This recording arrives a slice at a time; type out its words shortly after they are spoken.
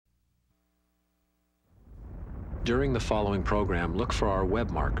During the following program, look for our web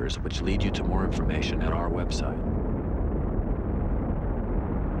markers, which lead you to more information at our website.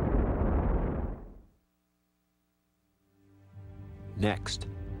 Next,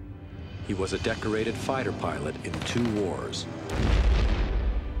 he was a decorated fighter pilot in 2 wars.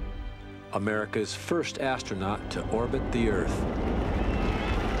 America's first astronaut to orbit the Earth.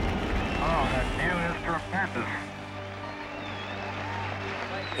 Oh, that view is tremendous.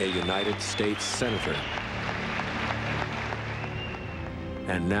 A United States Senator.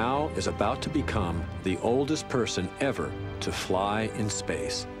 And now is about to become the oldest person ever to fly in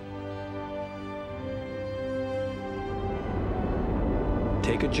space.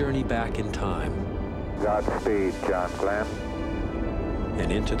 Take a journey back in time. Godspeed, John Glenn.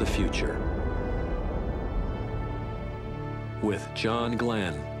 And into the future. With John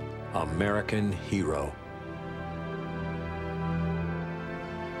Glenn, American hero.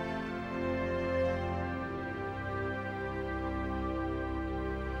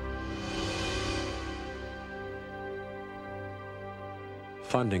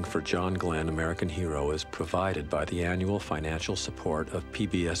 Funding for John Glenn, American Hero is provided by the annual financial support of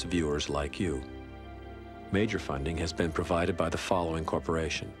PBS viewers like you. Major funding has been provided by the following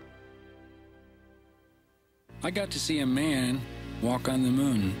corporation. I got to see a man walk on the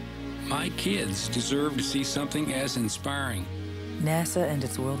moon. My kids deserve to see something as inspiring. NASA and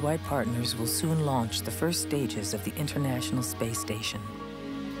its worldwide partners will soon launch the first stages of the International Space Station.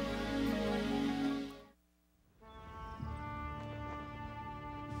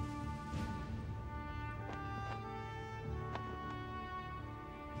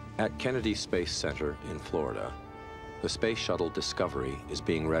 At Kennedy Space Center in Florida, the Space Shuttle Discovery is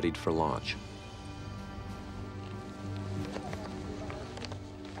being readied for launch.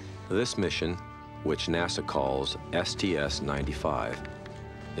 This mission, which NASA calls STS-95,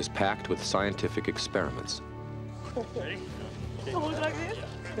 is packed with scientific experiments.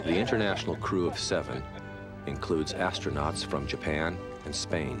 The international crew of 7 includes astronauts from Japan and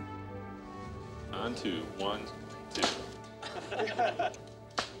Spain. On to 1, 2.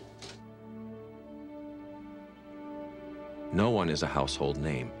 No one is a household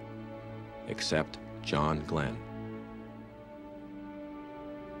name, except John Glenn.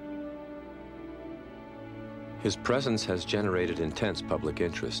 His presence has generated intense public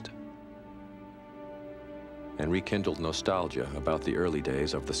interest and rekindled nostalgia about the early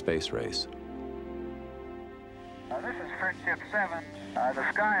days of the space race. This is Friendship 7.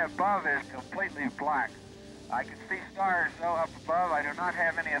 The sky above is completely black. I can see stars, though, up above. I do not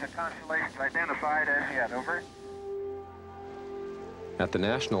have any of the constellations identified as yet. Over. At the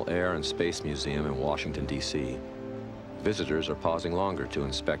National Air and Space Museum in Washington, D.C., visitors are pausing longer to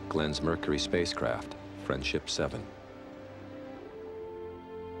inspect Glenn's Mercury spacecraft, Friendship 7.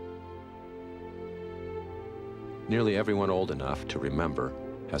 Nearly everyone old enough to remember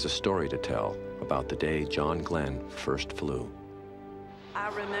has a story to tell about the day John Glenn first flew. I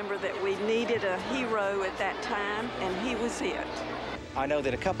remember that we needed a hero at that time, and he was it. I know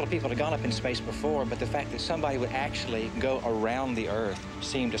that a couple of people had gone up in space before, but the fact that somebody would actually go around the Earth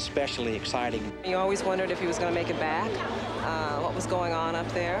seemed especially exciting. You always wondered if he was going to make it back, what was going on up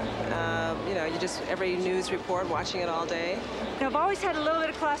there. You know, you just, every news report, watching it all day. I've always had a little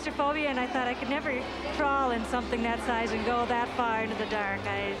bit of claustrophobia, and I thought I could never crawl in something that size and go that far into the dark.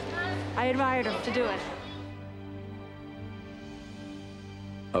 I admired him to do it.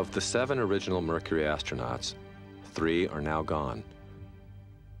 Of the 7 original Mercury astronauts, 3 are now gone.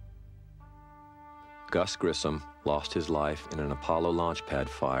 Gus Grissom lost his life in an Apollo launch pad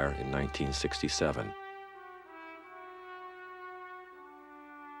fire in 1967.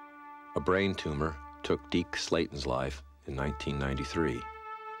 A brain tumor took Deke Slayton's life in 1993.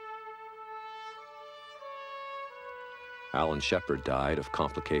 Alan Shepard died of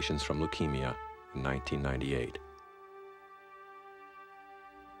complications from leukemia in 1998.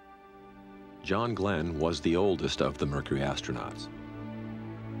 John Glenn was the oldest of the Mercury astronauts.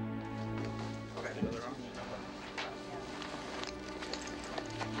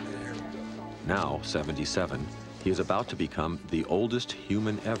 Now 77, he is about to become the oldest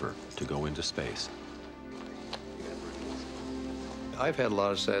human ever to go into space. I've had a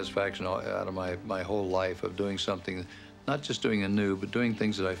lot of satisfaction out of my whole life of doing something, not just doing anew, but doing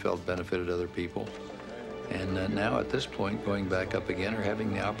things that I felt benefited other people. And now at this point, going back up again or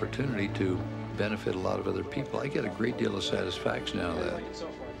having the opportunity to benefit a lot of other people, I get a great deal of satisfaction out of that.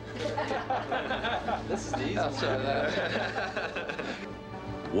 This is the easy one.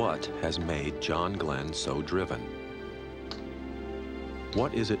 What has made John Glenn so driven?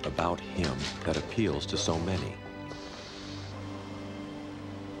 What is it about him that appeals to so many?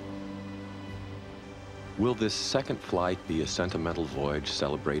 Will this second flight be a sentimental voyage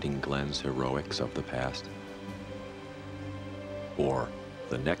celebrating Glenn's heroics of the past? Or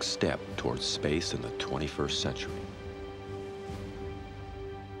the next step towards space in the 21st century?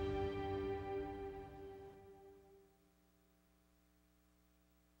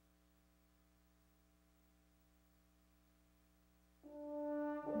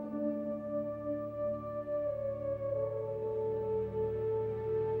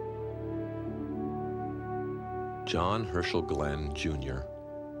 John Herschel Glenn, Jr.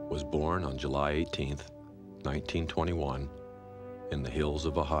 was born on July 18, 1921, in the hills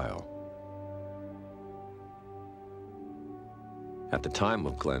of Ohio. At the time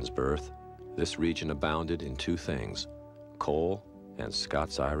of Glenn's birth, this region abounded in two things: coal and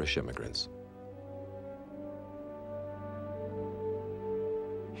Scots-Irish immigrants.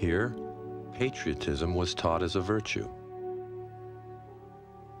 Here, patriotism was taught as a virtue.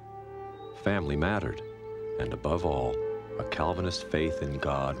 Family mattered, and above all, a Calvinist faith in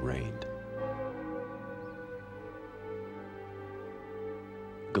God reigned.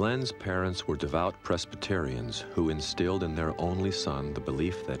 Glenn's parents were devout Presbyterians who instilled in their only son the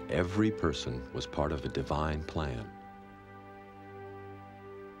belief that every person was part of a divine plan.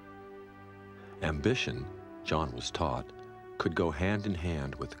 Ambition, John was taught, could go hand in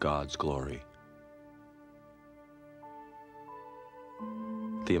hand with God's glory.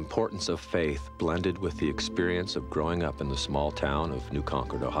 The importance of faith blended with the experience of growing up in the small town of New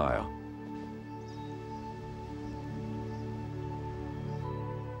Concord, Ohio.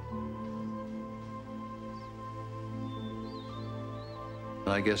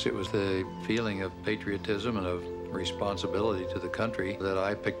 I guess it was the feeling of patriotism and of responsibility to the country that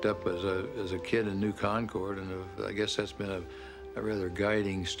I picked up as a kid in New Concord, and I guess that's been a rather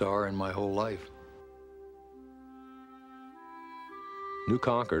guiding star in my whole life. New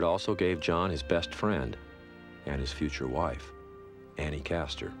Concord also gave John his best friend and his future wife, Annie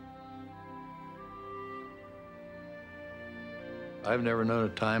Castor. I've never known a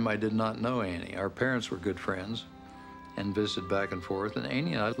time I did not know Annie. Our parents were good friends and visited back and forth, and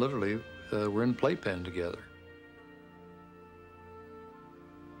Annie and I literally were in playpen together.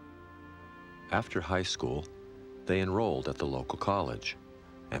 After high school, they enrolled at the local college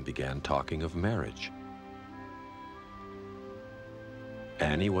and began talking of marriage.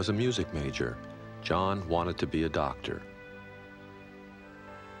 Annie was a music major. John wanted to be a doctor.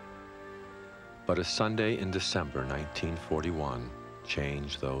 But a Sunday in December 1941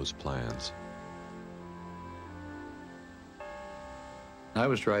 changed those plans. I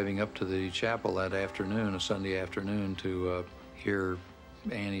was driving up to the chapel that afternoon, a Sunday afternoon, to hear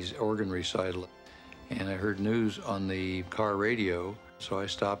Annie's organ recital. And I heard news on the car radio, so I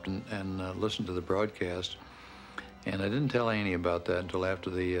stopped and listened to the broadcast. And I didn't tell Annie about that until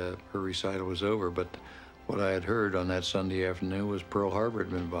after her recital was over, but what I had heard on that Sunday afternoon was Pearl Harbor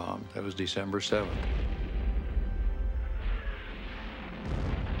had been bombed. That was December 7th.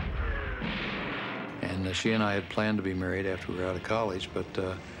 And she and I had planned to be married after we were out of college, but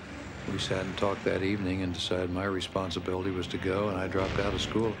we sat and talked that evening and decided my responsibility was to go, and I dropped out of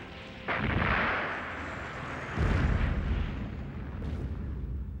school.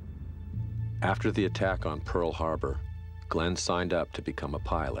 After the attack on Pearl Harbor, Glenn signed up to become a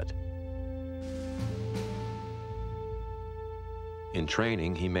pilot. In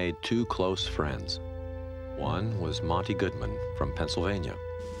training, he made two close friends. One was Monty Goodman from Pennsylvania.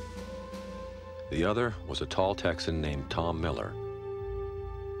 The other was a tall Texan named Tom Miller.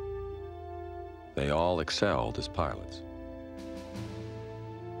 They all excelled as pilots.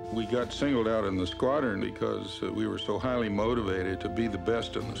 We got singled out in the squadron because we were so highly motivated to be the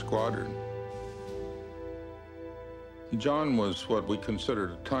best in the squadron. John was what we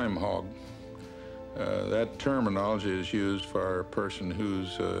considered a time hog. That terminology is used for a person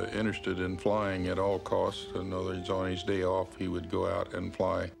who's interested in flying at all costs. In other words, on his day off, he would go out and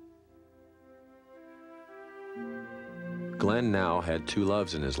fly. Glenn now had two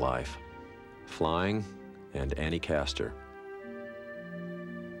loves in his life, flying and Annie Castor.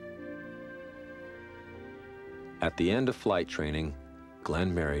 At the end of flight training,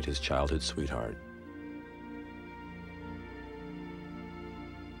 Glenn married his childhood sweetheart.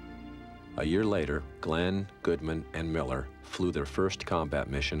 A year later, Glenn, Goodman, and Miller flew their first combat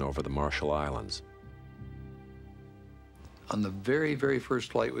mission over the Marshall Islands. On the very, very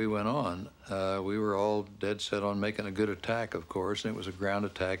first flight we went on, we were all dead set on making a good attack, of course, and it was a ground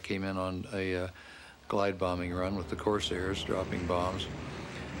attack, came in on a glide bombing run with the Corsairs, dropping bombs.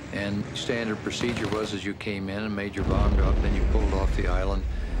 And standard procedure was as you came in and made your bomb drop, then you pulled off the island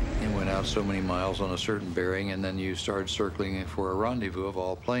and went out so many miles on a certain bearing, and then you started circling for a rendezvous of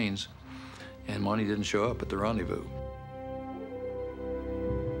all planes. And Monty didn't show up at the rendezvous.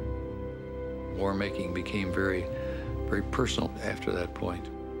 War making became very, very personal after that point.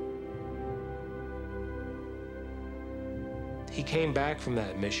 He came back from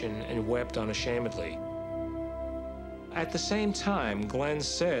that mission and wept unashamedly. At the same time, Glenn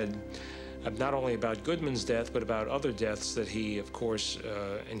said, not only about Goodman's death, but about other deaths that he, of course,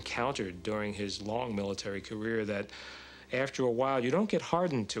 encountered during his long military career, that after a while, you don't get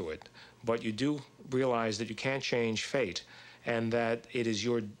hardened to it, but you do realize that you can't change fate, and that it is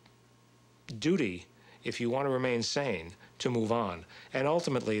your duty, if you want to remain sane, to move on. And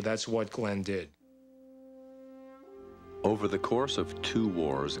ultimately, that's what Glenn did. Over the course of 2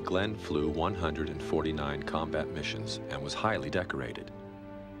 wars, Glenn flew 149 combat missions and was highly decorated.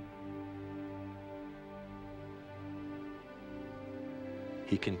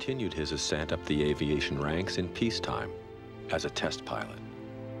 He continued his ascent up the aviation ranks in peacetime as a test pilot.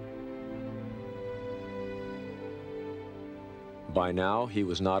 By now, he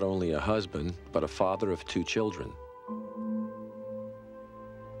was not only a husband, but a father of 2 children.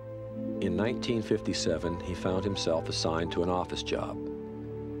 In 1957, he found himself assigned to an office job.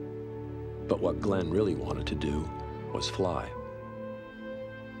 But what Glenn really wanted to do was fly.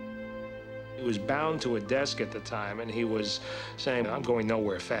 He was bound to a desk at the time, and he was saying, I'm going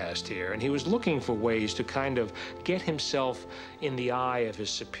nowhere fast here. And he was looking for ways to kind of get himself in the eye of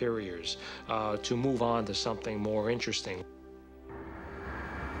his superiors, to move on to something more interesting.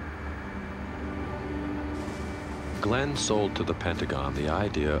 Glenn sold to the Pentagon the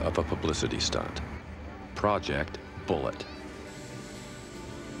idea of a publicity stunt, Project Bullet,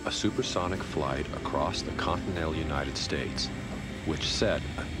 a supersonic flight across the continental United States, which set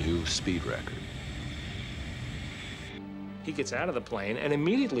a new speed record. He gets out of the plane, and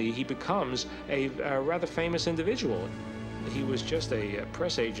immediately he becomes a rather famous individual. He was just a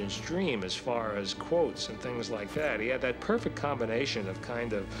press agent's dream as far as quotes and things like that. He had that perfect combination of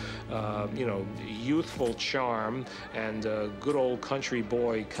kind of, you know, youthful charm and good old country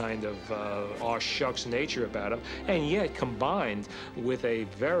boy kind of aw shucks nature about him, and yet combined with a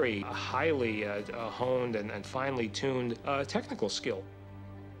very highly honed and finely tuned technical skill.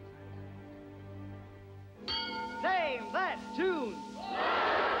 Name that tune!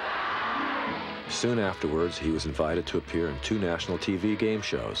 Soon afterwards, he was invited to appear in 2 national TV game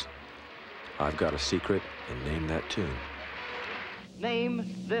shows, I've Got a Secret and Name That Tune. Name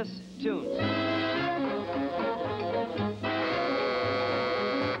this tune.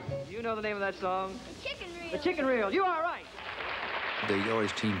 You know the name of that song? The Chicken Reel. The Chicken Reel. You are right. They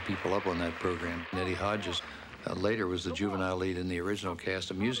always teamed people up on that program. Eddie Hodges later was the juvenile lead in the original cast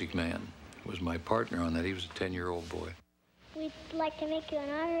of Music Man. Was my partner on that. He was a 10-year-old boy. We'd like to make you an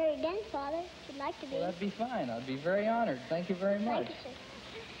honorary den father, if you'd like to be. Well, that'd be fine. I'd be very honored. Thank you very much. Thank you, sir.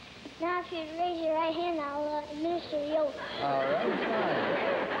 Now, if you'd raise your right hand, I'll administer the oath. All right,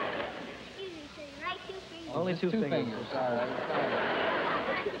 fine. Excuse me, sir. Your right 2 fingers. Only two fingers. All right,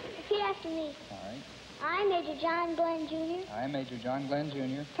 fine. Repeat after me. All right. I, Major John Glenn, Jr. I, Major John Glenn,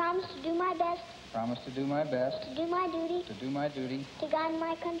 Jr. Promise to do my best. Promise to do my best. To do my duty. To do my duty. To God and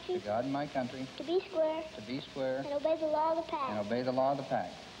my country. To God and my country. To be square. To be square. And obey the law of the pack. And obey the law of the pack.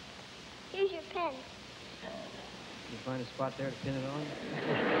 Here's your pen. You find a spot there to pin it on?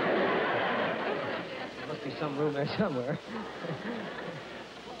 There must be some room there somewhere.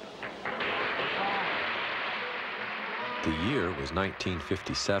 The year was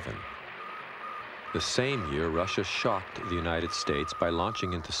 1957. The same year, Russia shocked the United States by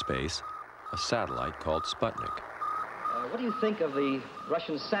launching into space a satellite called Sputnik. What do you think of the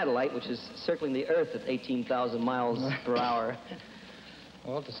Russian satellite, which is circling the Earth at 18,000 miles per hour?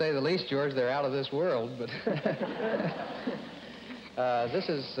 Well, to say the least, George, they're out of this world, but this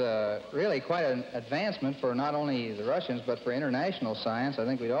is really quite an advancement for not only the Russians, but for international science. I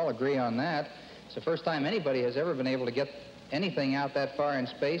think we'd all agree on that. It's the first time anybody has ever been able to get anything out that far in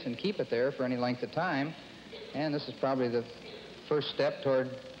space and keep it there for any length of time. And this is probably the first step toward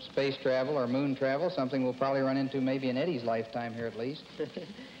space travel or moon travel, something we'll probably run into maybe in Eddie's lifetime here at least.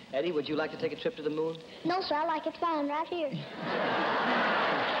 Eddie, would you like to take a trip to the moon? No, sir, I like it fine right here.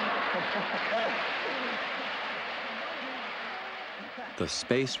 The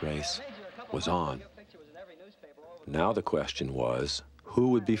space race was on. Now the question was, who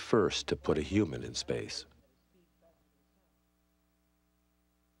would be first to put a human in space?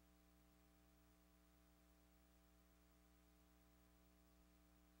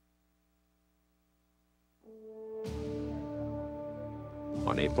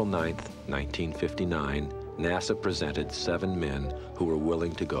 On April 9th, 1959, NASA presented 7 men who were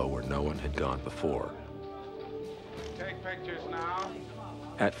willing to go where no one had gone before. Take pictures now.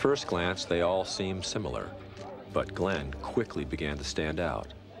 At first glance, they all seemed similar, but Glenn quickly began to stand out.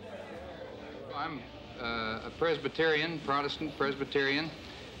 I'm a Presbyterian, Protestant Presbyterian,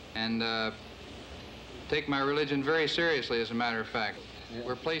 and take my religion very seriously, as a matter of fact.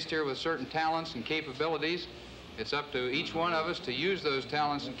 We're placed here with certain talents and capabilities. It's up to each one of us to use those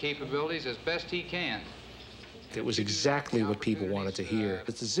talents and capabilities as best he can. It was exactly what people wanted to hear.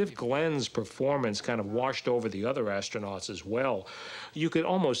 It's as if Glenn's performance kind of washed over the other astronauts as well. You could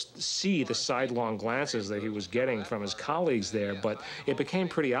almost see the sidelong glances that he was getting from his colleagues there, but it became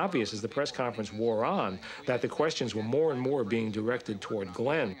pretty obvious as the press conference wore on that the questions were more and more being directed toward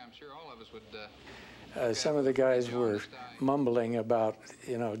Glenn. Some of the guys were mumbling about,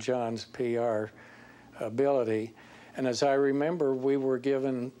 John's PR ability. And as I remember, we were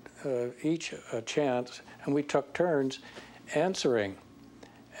given each a chance, and we took turns answering.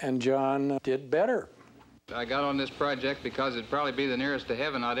 And John did better. I got on this project because it'd probably be the nearest to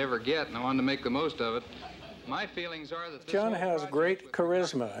heaven I'd ever get, and I wanted to make the most of it. My feelings are that John has great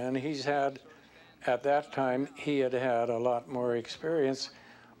charisma, and he's had, at that time, he had had a lot more experience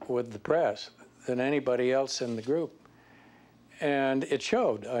with the press than anybody else in the group. And it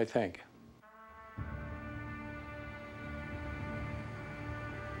showed, I think.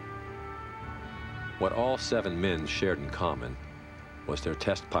 What all 7 men shared in common was their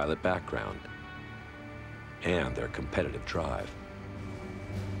test pilot background and their competitive drive.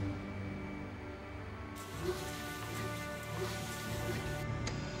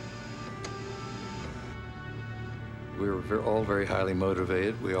 We were all very highly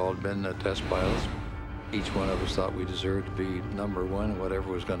motivated. We all had been test pilots. Each one of us thought we deserved to be number one,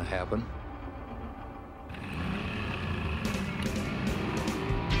 whatever was going to happen.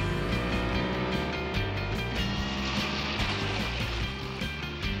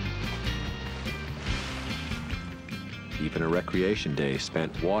 Even a recreation day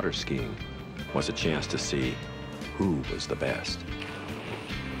spent water skiing was a chance to see who was the best.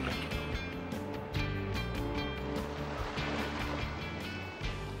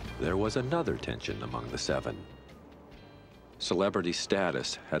 There was another tension among the 7. Celebrity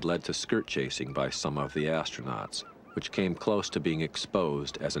status had led to skirt chasing by some of the astronauts, which came close to being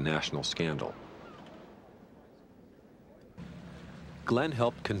exposed as a national scandal. Glenn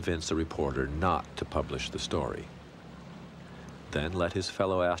helped convince a reporter not to publish the story, then let his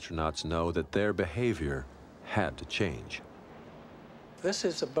fellow astronauts know that their behavior had to change. This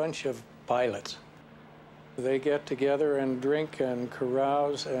is a bunch of pilots. They get together and drink and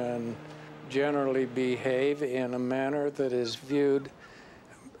carouse and generally behave in a manner that is viewed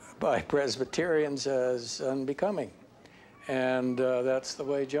by Presbyterians as unbecoming. And that's the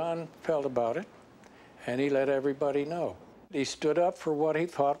way John felt about it, and he let everybody know. He stood up for what he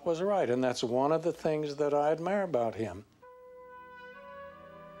thought was right, and that's one of the things that I admire about him.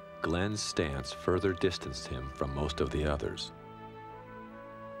 Glenn's stance further distanced him from most of the others.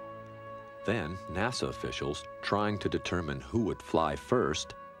 Then, NASA officials, trying to determine who would fly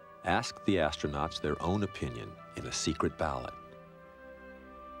first, asked the astronauts their own opinion in a secret ballot.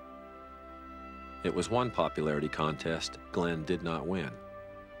 It was one popularity contest Glenn did not win.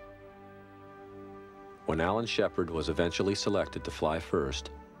 When Alan Shepard was eventually selected to fly first,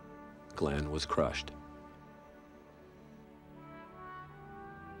 Glenn was crushed.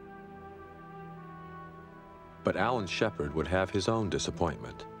 But Alan Shepard would have his own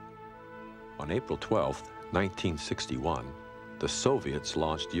disappointment. On April 12, 1961, the Soviets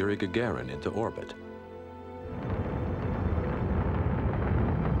launched Yuri Gagarin into orbit.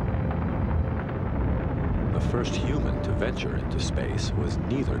 The first human to venture into space was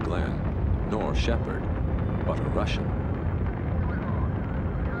neither Glenn nor Shepard, but a Russian.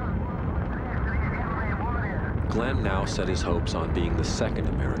 Glenn now set his hopes on being the second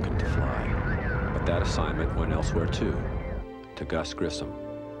American to fly, but that assignment went elsewhere too, to Gus Grissom.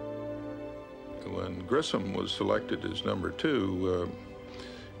 When Grissom was selected as number 2,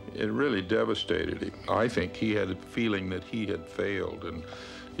 it really devastated him. I think he had a feeling that he had failed, and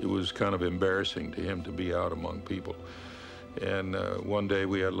it was kind of embarrassing to him to be out among people. And one day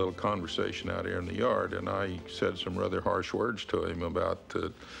we had a little conversation out here in the yard, and I said some rather harsh words to him about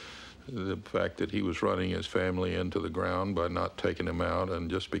the fact that he was running his family into the ground by not taking him out, and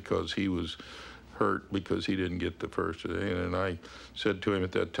just because he was hurt because he didn't get the first day. And I said to him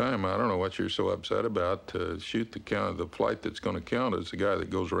at that time, I don't know what you're so upset about. Shoot the flight that's going to count is the guy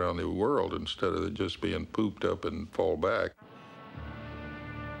that goes around the world instead of just being pooped up and fall back.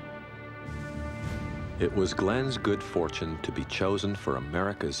 It was Glenn's good fortune to be chosen for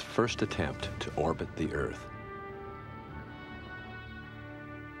America's first attempt to orbit the Earth.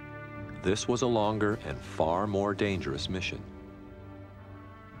 This was a longer and far more dangerous mission.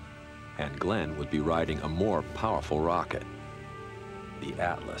 And Glenn would be riding a more powerful rocket, the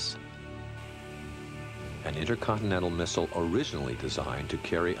Atlas, an intercontinental missile originally designed to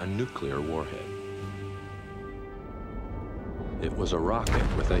carry a nuclear warhead. It was a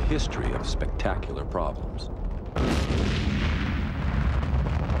rocket with a history of spectacular problems.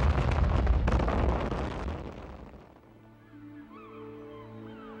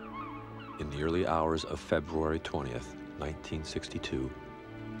 In the early hours of February 20th, 1962,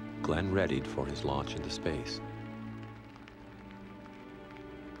 Glenn readied for his launch into space.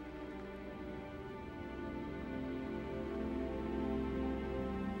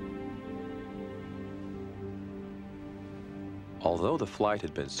 Although the flight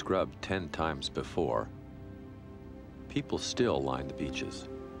had been scrubbed 10 times before, people still lined the beaches.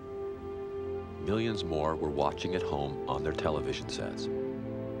 Millions more were watching at home on their television sets.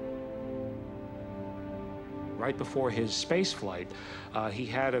 Right before his space flight, he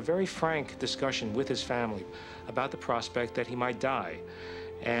had a very frank discussion with his family about the prospect that he might die.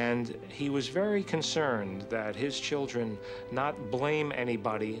 And he was very concerned that his children not blame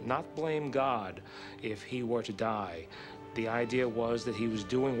anybody, not blame God if he were to die. The idea was that he was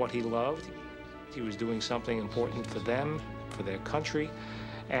doing what he loved. He was doing something important for them, for their country.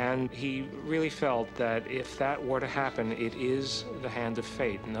 And he really felt that if that were to happen, it is the hand of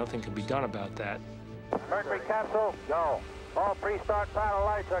fate. Nothing can be done about that. Mercury capsule, go. All pre-start panel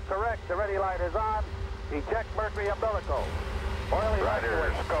lights are correct. The ready light is on. Eject Mercury umbilical. Oily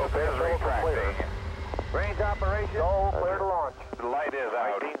Roger, scope is retracting. Range operation, go, clear to launch. The light is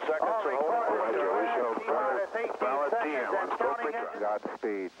out. 18 seconds. Roger, we show valid DM.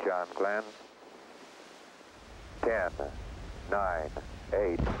 Godspeed, John Glenn. 10, 9,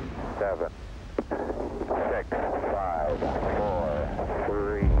 8, 7, 6, 5, 4,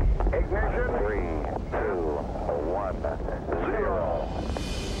 3. Ignition. 3, 2, 1, 0.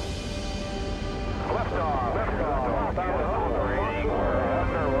 Liftoff. Liftoff. Reading. We're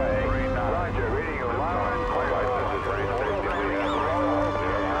underway. Roger. Reading you loud and clear.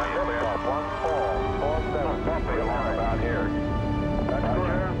 Liftoff. 1-4. 47. Something along about here. That's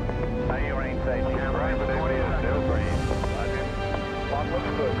clear. How you range say? Right, but 20 is still green. Roger. Clock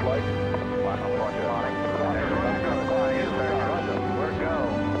looks good, Blake. Clock looks good. We're go.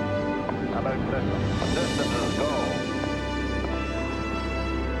 How about system? Systems is go.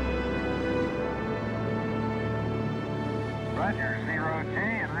 Roger, 0G,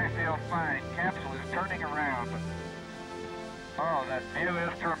 and I feel fine. Capsule is turning around. Oh, that view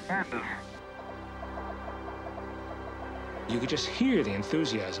is tremendous. You could just hear the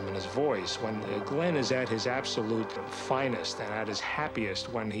enthusiasm in his voice when Glenn is at his absolute finest and at his happiest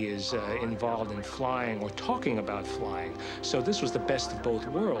when he is involved in flying or talking about flying. So this was the best of both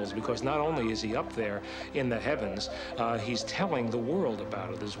worlds, because not only is he up there in the heavens, he's telling the world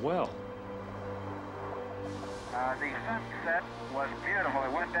about it as well. The sunset was beautiful.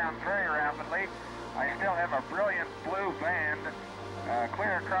 It went down very rapidly. I still have a brilliant blue band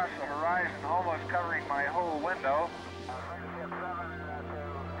clear across the horizon, almost covering my whole window.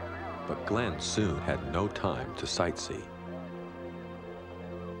 But Glenn soon had no time to sightsee.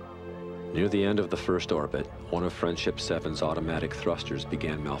 Near the end of the first orbit, one of Friendship 7's automatic thrusters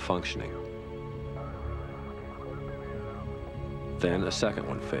began malfunctioning. Then a second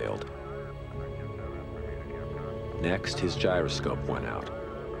one failed. Next, his gyroscope went out.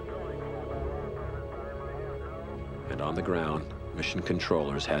 And on the ground, mission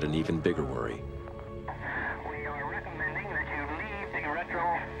controllers had an even bigger worry. We are recommending that you leave the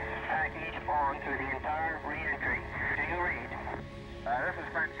retro package on through the entire re-entry. Do you read? This is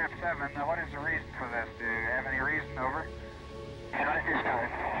Friendship 7. What is the reason for this? Do you have any reason? Over. Not at this time.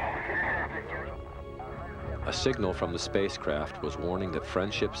 A signal from the spacecraft was warning that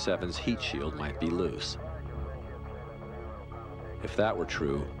Friendship 7's heat shield might be loose. If that were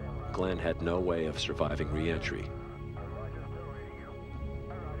true, Glenn had no way of surviving re-entry.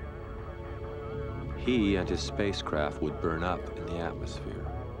 He and his spacecraft would burn up in the atmosphere.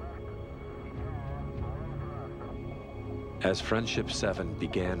 As Friendship 7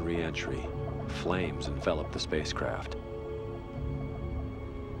 began re-entry, flames enveloped the spacecraft.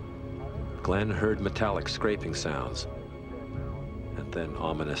 Glenn heard metallic scraping sounds, and then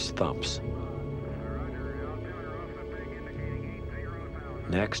ominous thumps.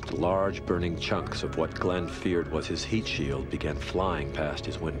 Next, large burning chunks of what Glenn feared was his heat shield began flying past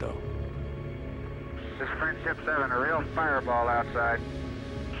his window. This is Friendship 7, a real fireball outside.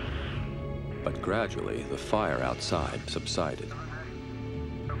 But gradually, the fire outside subsided.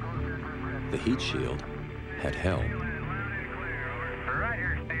 The heat shield had held.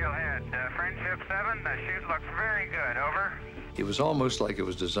 Roger, steelhead. Friendship 7, the chute looks very good. Over. It was almost like it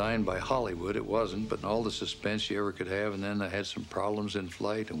was designed by Hollywood. It wasn't, but all the suspense you ever could have, and then I had some problems in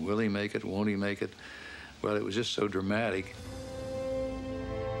flight, and will he make it, won't he make it? Well, it was just so dramatic.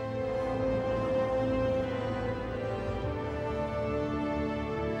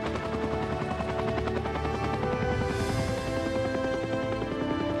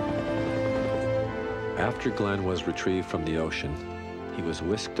 After Glenn was retrieved from the ocean, he was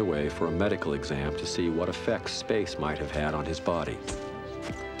whisked away for a medical exam to see what effects space might have had on his body.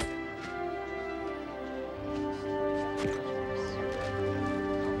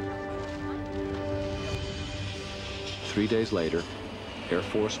 Three days later, Air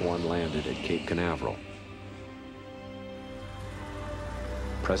Force One landed at Cape Canaveral.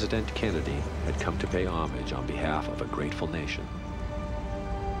 President Kennedy had come to pay homage on behalf of a grateful nation.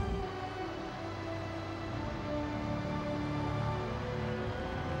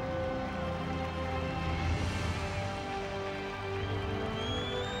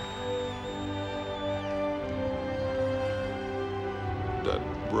 That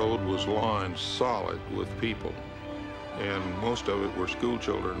road was lined solid with people, and most of it were school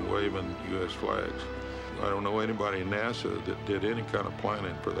children waving U.S. flags. I don't know anybody in NASA that did any kind of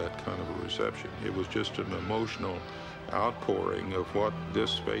planning for that kind of a reception. It was just an emotional outpouring of what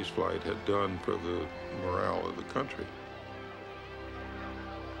this space flight had done for the morale of the country.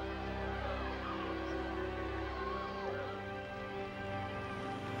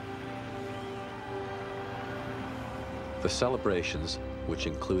 The celebrations, which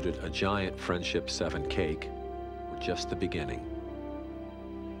included a giant Friendship 7 cake, were just the beginning.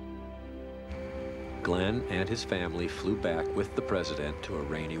 Glenn and his family flew back with the president to a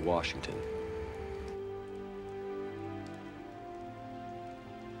rainy Washington.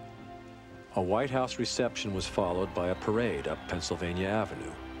 A White House reception was followed by a parade up Pennsylvania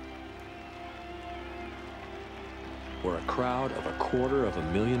Avenue, where a crowd of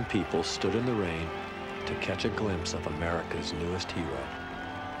 250,000 people stood in the rain to catch a glimpse of America's newest hero.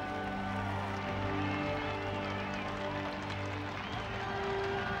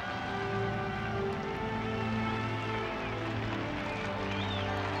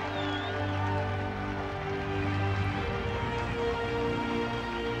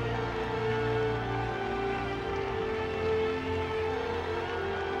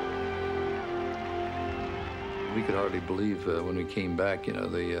 We could hardly believe when we came back, you know,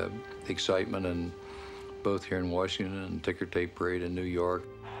 the excitement, and both here in Washington and ticker tape parade in New York.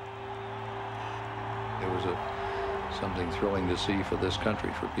 It was something thrilling to see for this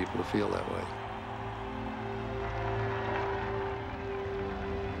country, for people to feel that way.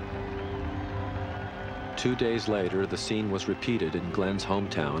 Two days later, the scene was repeated in Glenn's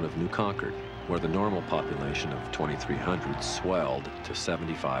hometown of New Concord, where the normal population of 2,300 swelled to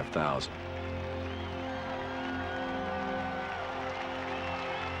 75,000.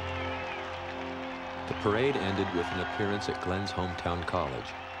 The parade ended with an appearance at Glenn's hometown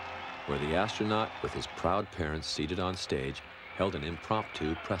college, where the astronaut, with his proud parents seated on stage, held an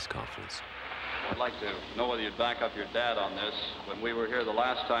impromptu press conference. I'd like to know whether you'd back up your dad on this. When we were here the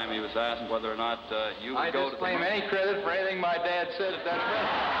last time, he was asked whether or not you would go to the... I disclaim any credit for anything my dad said at that event.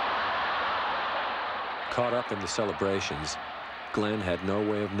 Caught up in the celebrations, Glenn had no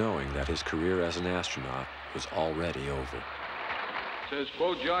way of knowing that his career as an astronaut was already over. Says,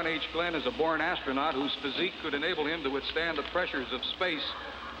 quote, John H. Glenn is a born astronaut whose physique could enable him to withstand the pressures of space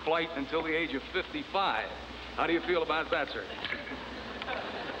flight until the age of 55. How do you feel about that, sir?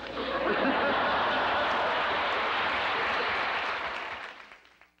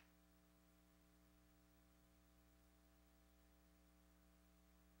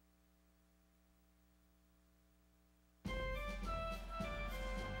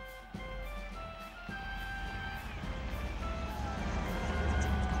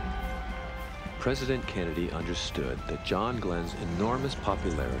 President Kennedy understood that John Glenn's enormous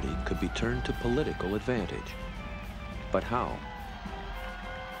popularity could be turned to political advantage. But how?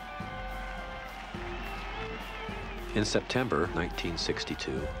 In September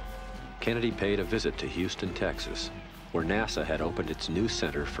 1962, Kennedy paid a visit to Houston, Texas, where NASA had opened its new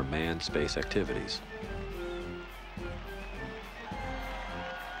Center for Manned Space Activities.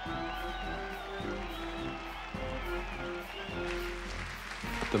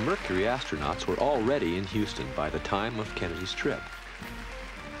 The Mercury astronauts were already in Houston by the time of Kennedy's trip.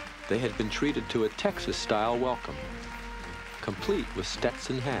 They had been treated to a Texas-style welcome, complete with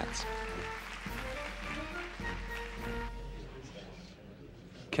Stetson hats.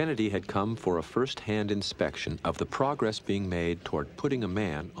 Kennedy had come for a first-hand inspection of the progress being made toward putting a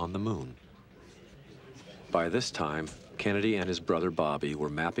man on the moon. By this time, Kennedy and his brother Bobby were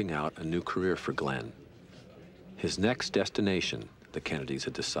mapping out a new career for Glenn. His next destination, the Kennedys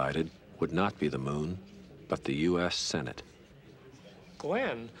had decided, would not be the moon, but the U.S. Senate.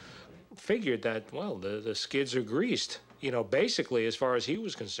 Glenn figured that, well, the skids are greased. You know, basically, as far as he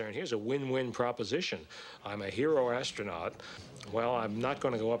was concerned, here's a win-win proposition. I'm a hero astronaut. Well, I'm not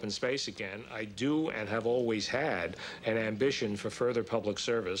going to go up in space again. I do and have always had an ambition for further public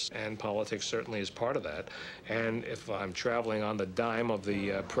service, and politics certainly is part of that. And if I'm traveling on the dime of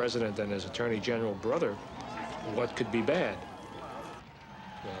the president and his attorney general brother, what could be bad?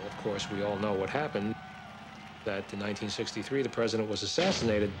 Well, of course, we all know what happened. That in 1963, the president was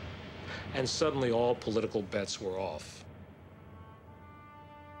assassinated, and suddenly all political bets were off.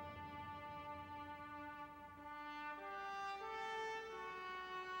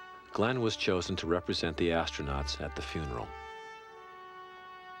 Glenn was chosen to represent the astronauts at the funeral.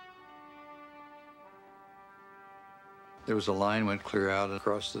 There was a line went clear out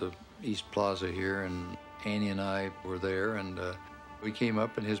across the East Plaza here, and Annie and I were there, and we came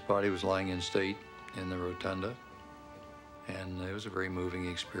up, and his body was lying in state in the rotunda, and it was a very moving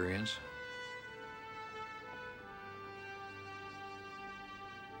experience.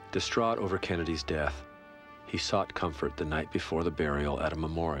 Distraught over Kennedy's death, he sought comfort the night before the burial at a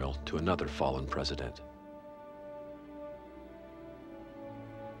memorial to another fallen president.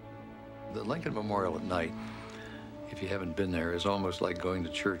 The Lincoln Memorial at night, if you haven't been there, is almost like going to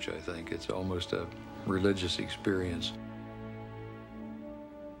church, I think. It's almost a religious experience.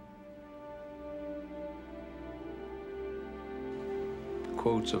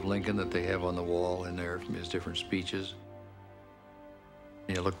 Quotes of Lincoln that they have on the wall in there from his different speeches.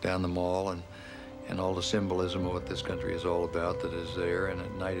 You look down the mall and all the symbolism of what this country is all about that is there, and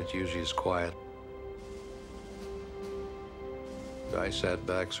at night it's usually as quiet. I sat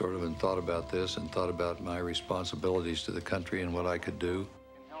back sort of and thought about this and thought about my responsibilities to the country and what I could do.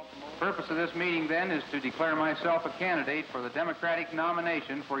 The purpose of this meeting, then, is to declare myself a candidate for the Democratic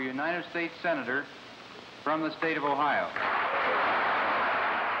nomination for United States Senator from the state of Ohio.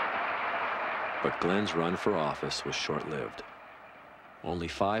 But Glenn's run for office was short-lived. Only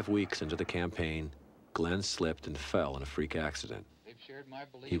 5 weeks into the campaign, Glenn slipped and fell in a freak accident.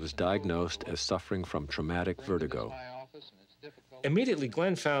 He was diagnosed as suffering from traumatic vertigo. Immediately,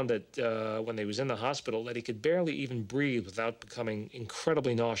 Glenn found that when he was in the hospital that he could barely even breathe without becoming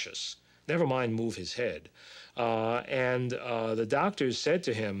incredibly nauseous, never mind move his head. The doctors said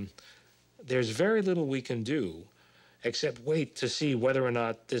to him, there's very little we can do except wait to see whether or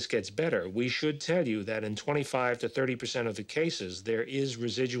not this gets better. We should tell you that in 25 to 30% of the cases, there is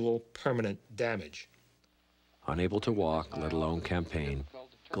residual permanent damage. Unable to walk, let alone campaign,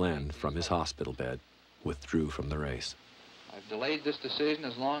 Glenn, from his hospital bed, withdrew from the race. I've delayed this decision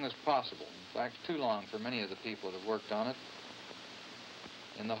as long as possible. In fact, too long for many of the people that have worked on it,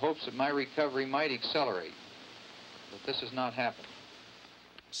 in the hopes that my recovery might accelerate. But this has not happened.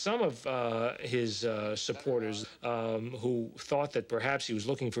 Some of his supporters who thought that perhaps he was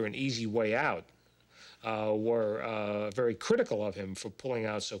looking for an easy way out were very critical of him for pulling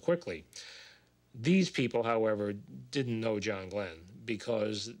out so quickly. These people, however, didn't know John Glenn,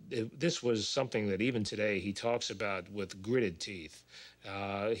 because this was something that even today he talks about with gritted teeth.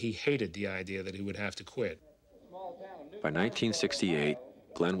 He hated the idea that he would have to quit. By 1968,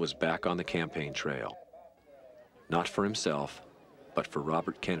 Glenn was back on the campaign trail. Not for himself, but for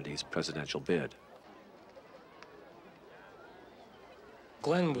Robert Kennedy's presidential bid.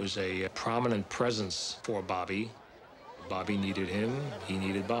 Glenn was a prominent presence for Bobby. Bobby needed him, he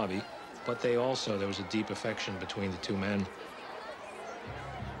needed Bobby. But there was a deep affection between the two men.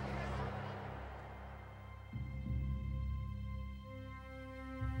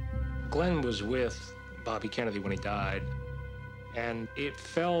 Glenn was with Bobby Kennedy when he died, and it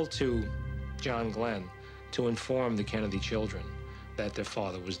fell to John Glenn to inform the Kennedy children that their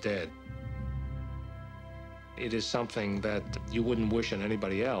father was dead. It is something that you wouldn't wish on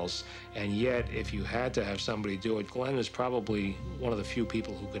anybody else, and yet if you had to have somebody do it, Glenn is probably one of the few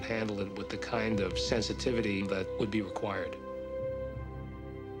people who could handle it with the kind of sensitivity that would be required.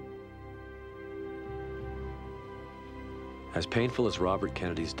 As painful as Robert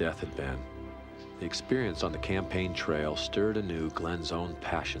Kennedy's death had been, the experience on the campaign trail stirred anew Glenn's own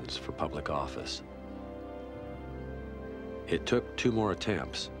passions for public office. It took 2 more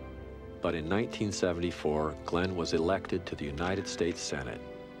attempts, but in 1974, Glenn was elected to the United States Senate.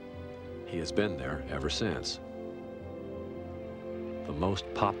 He has been there ever since. The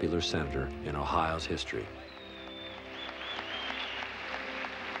most popular senator in Ohio's history.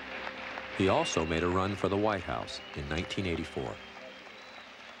 He also made a run for the White House in 1984.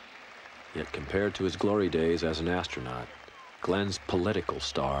 Yet compared to his glory days as an astronaut, Glenn's political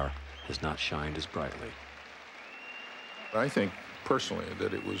star has not shined as brightly. I think personally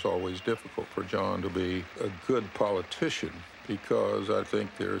that it was always difficult for John to be a good politician because I think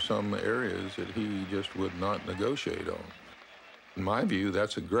there are some areas that he just would not negotiate on. In my view,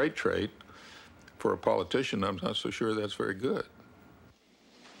 that's a great trait. For a politician, I'm not so sure that's very good.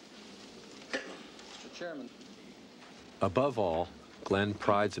 Mr. Chairman. Above all, Glenn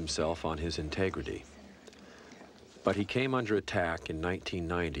prides himself on his integrity. But he came under attack in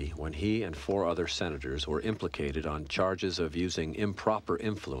 1990 when he and 4 other senators were implicated on charges of using improper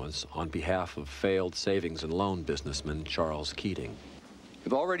influence on behalf of failed savings and loan businessman Charles Keating.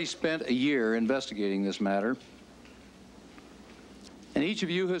 We've already spent a year investigating this matter, and each of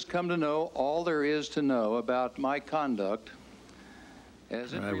you has come to know all there is to know about my conduct.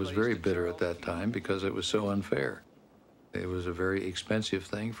 I was very bitter at that time because it was so unfair. It was a very expensive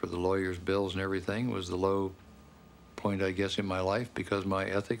thing for the lawyers' bills and everything. It was the low point, I guess, in my life because my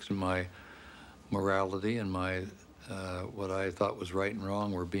ethics and my morality and my what I thought was right and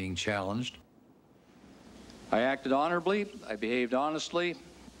wrong were being challenged. I acted honorably, I behaved honestly,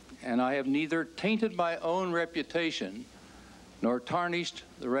 and I have neither tainted my own reputation nor tarnished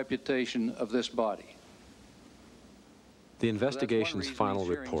the reputation of this body. The investigation's final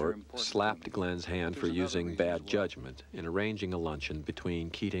report slapped Glenn's hand for using bad judgment in arranging a luncheon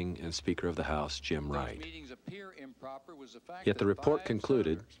between Keating and Speaker of the House Jim Wright. Yet the report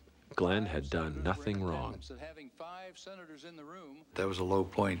concluded Glenn had done nothing wrong. That was a low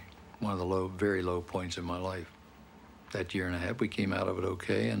point, one of the very low points in my life. That year and a half, we came out of it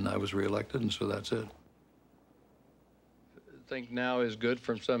okay, and I was reelected, and so that's it. I think now is good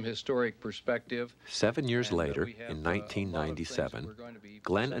from some historic perspective. 7 years later, in 1997,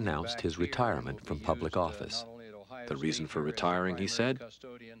 Glenn announced his retirement from public office. The reason for retiring, he said,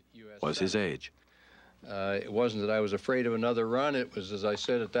 was his age. It wasn't that I was afraid of another run. It was, as I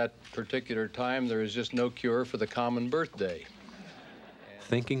said, at that particular time, there is just no cure for the common birthday.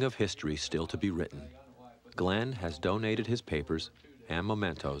 Thinking of history still to be written, Glenn has donated his papers and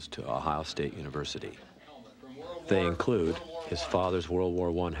mementos to Ohio State University. They include his father's World War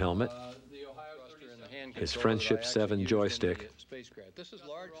I helmet, his Friendship 7 joystick,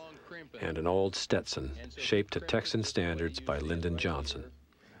 and an old Stetson shaped to Texan standards by Lyndon Johnson.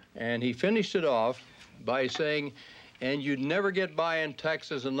 And he finished it off by saying, and you'd never get by in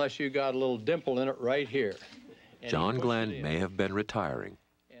Texas unless you got a little dimple in it right here. John Glenn may have been retiring,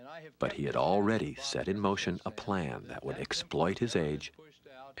 but he had already set in motion a plan that would exploit his age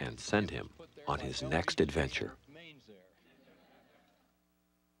and send him on his next adventure.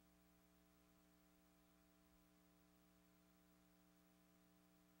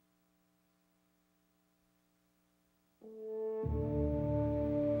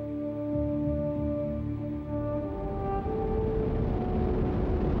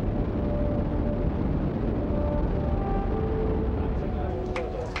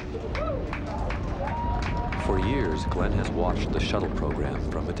 For years, Glenn has watched the shuttle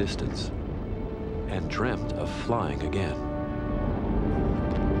program from a distance and dreamt of flying again.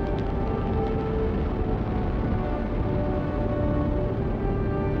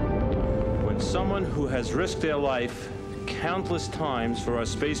 When someone who has risked their life countless times for our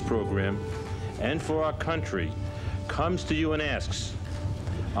space program and for our country comes to you and asks,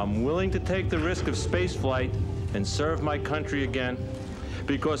 I'm willing to take the risk of space flight and serve my country again,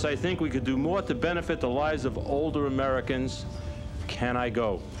 because I think we could do more to benefit the lives of older Americans, can I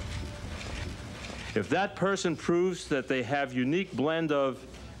go? If that person proves that they have unique blend of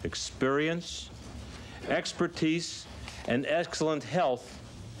experience, expertise, and excellent health,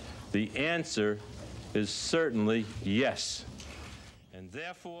 the answer is certainly yes. And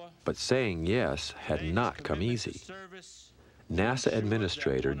therefore, but saying yes had not come easy. NASA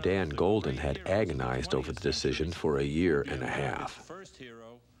Administrator Dan Golden had agonized over the decision for a year and a half.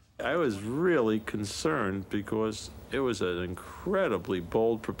 I was really concerned because it was an incredibly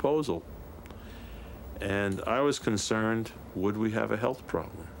bold proposal. And I was concerned, would we have a health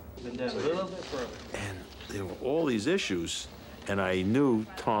problem? And there were all these issues, and I knew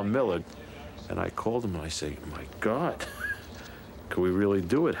Tom Miller, and I called him and I said, my God, can we really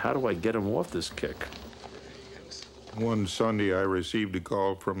do it? How do I get him off this kick? One Sunday, I received a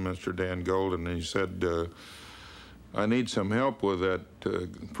call from Mr. Dan Golden, and he said, I need some help with that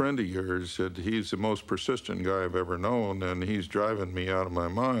friend of yours. Said he's the most persistent guy I've ever known, and he's driving me out of my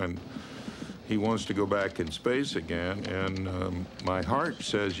mind. He wants to go back in space again, and my heart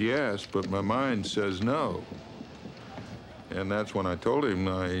says yes, but my mind says no. And that's when I told him,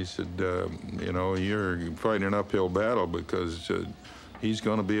 he said, you know, you're fighting an uphill battle because he's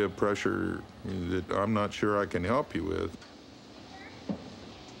going to be a pressure that I'm not sure I can help you with.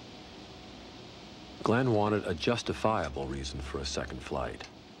 Glenn wanted a justifiable reason for a second flight,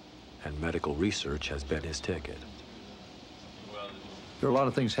 and medical research has been his ticket. There are a lot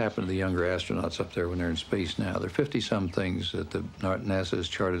of things happen to the younger astronauts up there when they're in space now. There are 50-some things that NASA has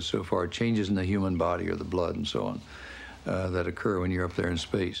charted so far, changes in the human body or the blood and so on, that occur when you're up there in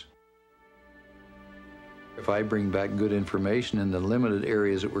space. If I bring back good information in the limited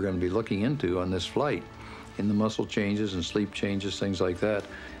areas that we're going to be looking into on this flight, in the muscle changes and sleep changes, things like that,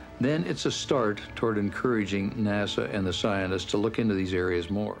 then it's a start toward encouraging NASA and the scientists to look into these areas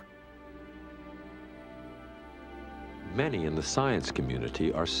more. Many in the science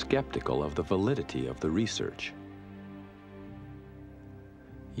community are skeptical of the validity of the research,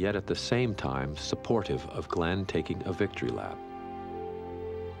 yet at the same time supportive of Glenn taking a victory lap.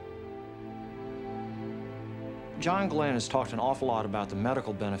 John Glenn has talked an awful lot about the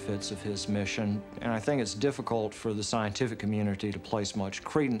medical benefits of his mission, and I think it's difficult for the scientific community to place much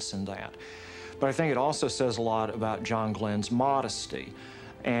credence in that. But I think it also says a lot about John Glenn's modesty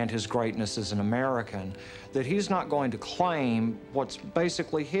and his greatness as an American, that he's not going to claim what's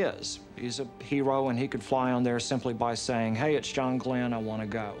basically his. He's a hero, and he could fly on there simply by saying, "Hey, it's John Glenn, I want to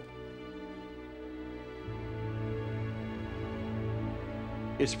go."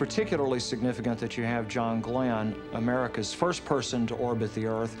 It's particularly significant that you have John Glenn, America's first person to orbit the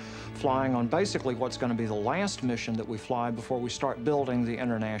Earth, flying on basically what's going to be the last mission that we fly before we start building the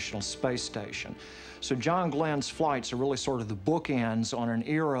International Space Station. So John Glenn's flights are really sort of the bookends on an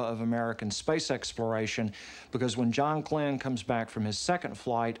era of American space exploration, because when John Glenn comes back from his second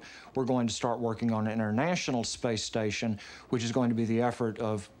flight, we're going to start working on an International Space Station, which is going to be the effort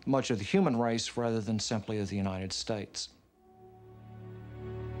of much of the human race rather than simply of the United States.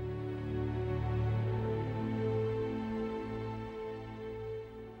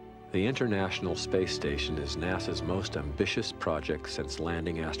 The International Space Station is NASA's most ambitious project since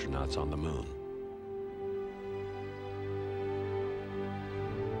landing astronauts on the moon.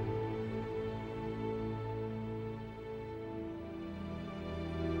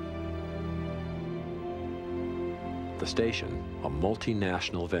 The station, a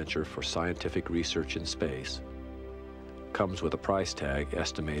multinational venture for scientific research in space, comes with a price tag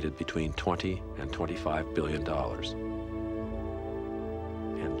estimated between $20 and $25 billion.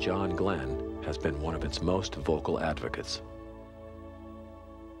 And John Glenn has been one of its most vocal advocates.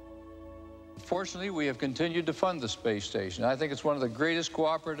 Fortunately, we have continued to fund the space station. I think it's one of the greatest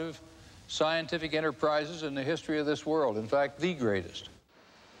cooperative scientific enterprises in the history of this world. In fact, the greatest.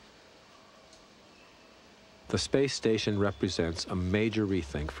 The space station represents a major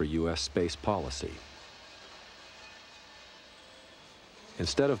rethink for U.S. space policy.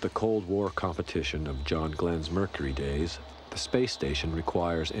 Instead of the Cold War competition of John Glenn's Mercury days, the space station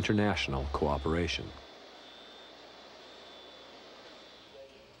requires international cooperation.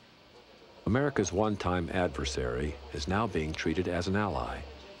 America's one-time adversary is now being treated as an ally.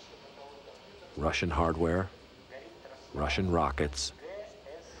 Russian hardware, Russian rockets,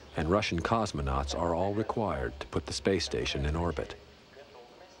 and Russian cosmonauts are all required to put the space station in orbit.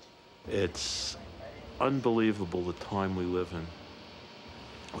 It's unbelievable the time we live in.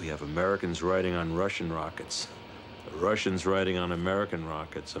 We have Americans riding on Russian rockets, Russians riding on American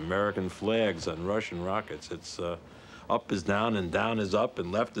rockets, American flags on Russian rockets. It's up is down and down is up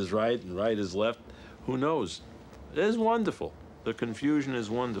and left is right and right is left. Who knows? It is wonderful. The confusion is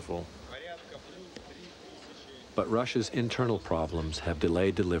wonderful. But Russia's internal problems have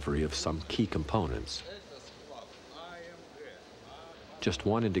delayed delivery of some key components. Just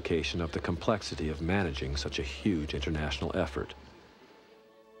one indication of the complexity of managing such a huge international effort.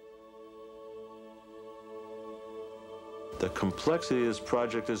 The complexity of this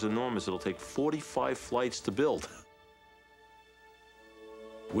project is enormous. It'll take 45 flights to build.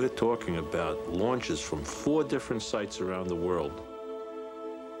 We're talking about launches from 4 different sites around the world.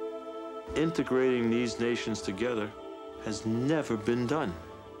 Integrating these nations together has never been done.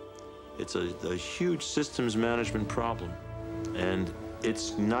 It's a huge systems management problem, and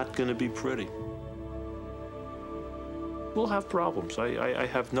it's not going to be pretty. We'll have problems. I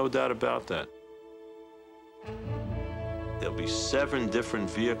have no doubt about that. There'll be 7 different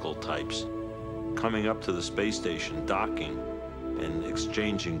vehicle types coming up to the space station, docking and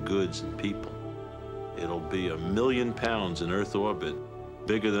exchanging goods and people. It'll be 1 million pounds in Earth orbit,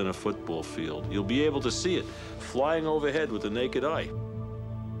 bigger than a football field. You'll be able to see it flying overhead with the naked eye.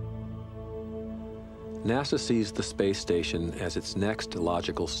 NASA sees the space station as its next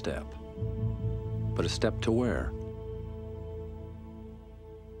logical step. But a step to where?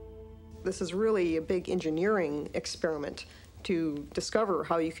 This is really a big engineering experiment to discover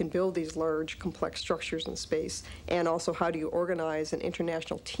how you can build these large, complex structures in space, and also how do you organize an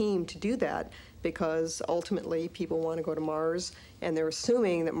international team to do that, because ultimately people want to go to Mars, and they're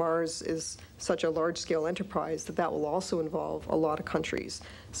assuming that Mars is such a large-scale enterprise that that will also involve a lot of countries.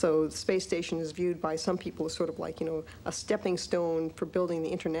 So the space station is viewed by some people as sort of like, a stepping stone for building the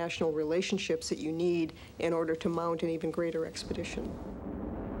international relationships that you need in order to mount an even greater expedition.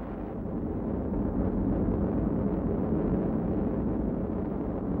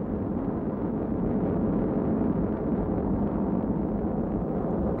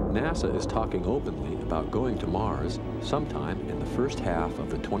 NASA is talking openly about going to Mars sometime in the first half of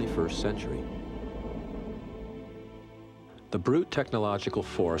the 21st century. The brute technological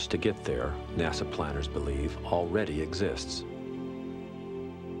force to get there, NASA planners believe, already exists.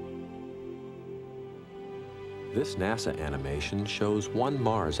 This NASA animation shows one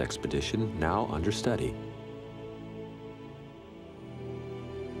Mars expedition now under study.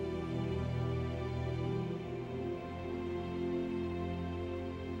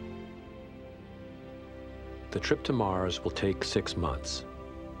 The trip to Mars will take 6 months.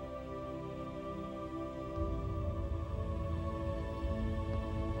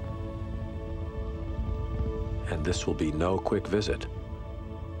 And this will be no quick visit.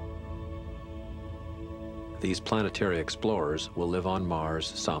 These planetary explorers will live on Mars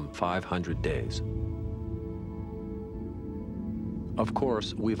some 500 days. Of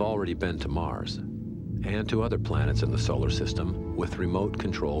course, we've already been to Mars and to other planets in the solar system with remote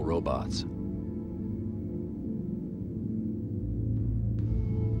control robots.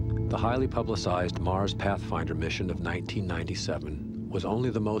 The highly publicized Mars Pathfinder mission of 1997 was only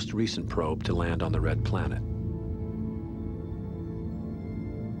the most recent probe to land on the Red Planet.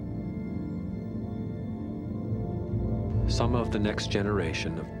 Some of the next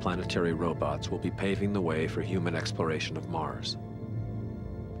generation of planetary robots will be paving the way for human exploration of Mars.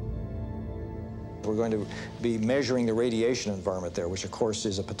 We're going to be measuring the radiation environment there, which of course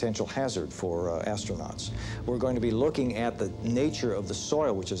is a potential hazard for astronauts. We're going to be looking at the nature of the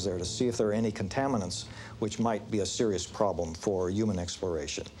soil which is there to see if there are any contaminants which might be a serious problem for human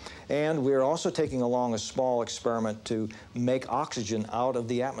exploration. And we're also taking along a small experiment to make oxygen out of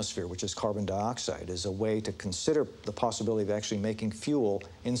the atmosphere, which is carbon dioxide, as a way to consider the possibility of actually making fuel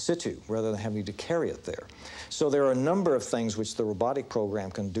in situ rather than having to carry it there. So there are a number of things which the robotic program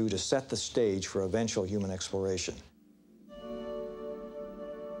can do to set the stage for eventual human exploration.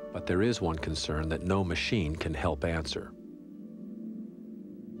 But there is one concern that no machine can help answer.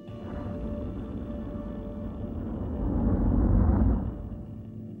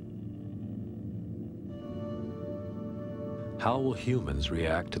 How will humans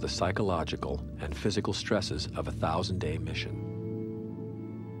react to the psychological and physical stresses of a 1,000-day mission?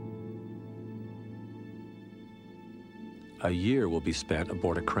 A year will be spent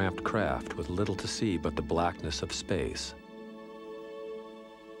aboard a cramped craft with little to see but the blackness of space.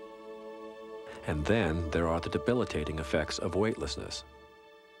 And then there are the debilitating effects of weightlessness.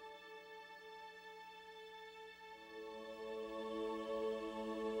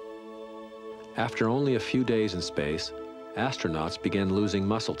 After only a few days in space, astronauts begin losing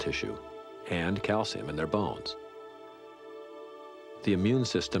muscle tissue and calcium in their bones. The immune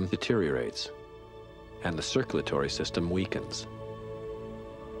system deteriorates, and the circulatory system weakens.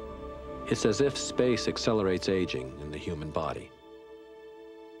 It's as if space accelerates aging in the human body.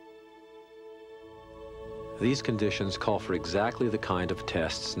 These conditions call for exactly the kind of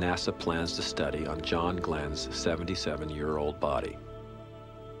tests NASA plans to study on John Glenn's 77-year-old body.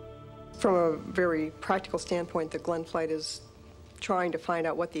 From a very practical standpoint, the Glenn flight is trying to find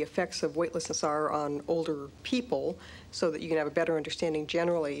out what the effects of weightlessness are on older people so that you can have a better understanding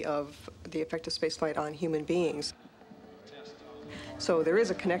generally of the effect of spaceflight on human beings. So there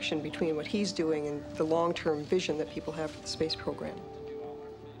is a connection between what he's doing and the long-term vision that people have for the space program.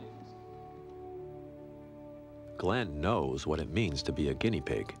 Glenn knows what it means to be a guinea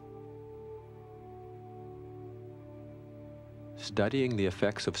pig. Studying the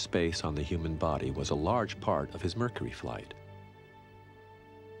effects of space on the human body was a large part of his Mercury flight.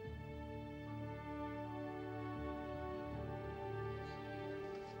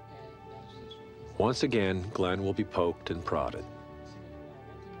 Once again, Glenn will be poked and prodded.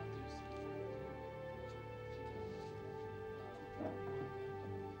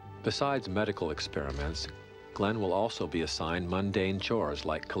 Besides medical experiments, Glenn will also be assigned mundane chores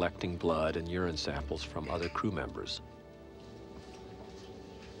like collecting blood and urine samples from other crew members.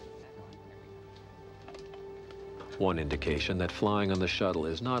 One indication that flying on the shuttle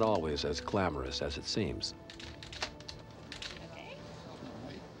is not always as glamorous as it seems.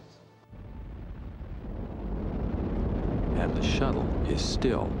 and the shuttle is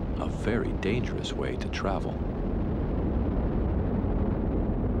still a very dangerous way to travel.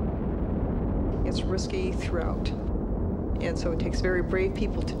 It's risky throughout. And so it takes very brave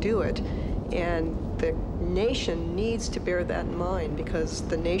people to do it. And the nation needs to bear that in mind, because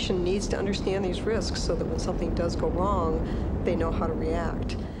the nation needs to understand these risks so that when something does go wrong, they know how to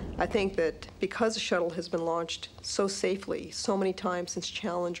react. I think that because the shuttle has been launched so safely, so many times since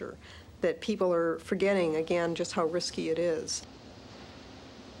Challenger, that people are forgetting, again, just how risky it is.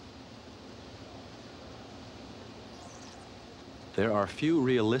 There are few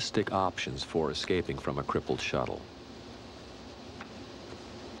realistic options for escaping from a crippled shuttle.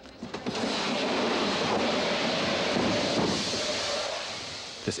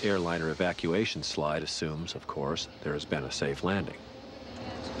 This airliner evacuation slide assumes, of course, there has been a safe landing.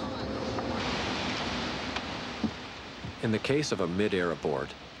 In the case of a mid-air abort,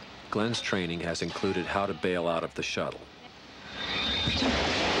 Glenn's training has included how to bail out of the shuttle.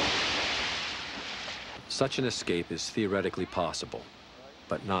 Such an escape is theoretically possible,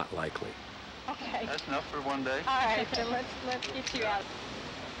 but not likely. Okay. That's enough for one day. All right, then let's get you out.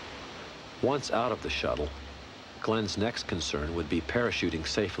 Once out of the shuttle, Glenn's next concern would be parachuting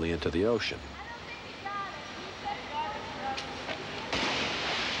safely into the ocean.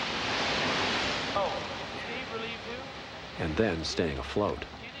 Oh, Steve relieved you? And then staying afloat.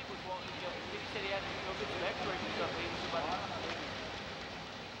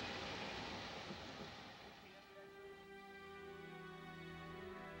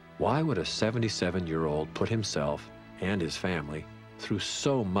 Why would a 77-year-old put himself and his family through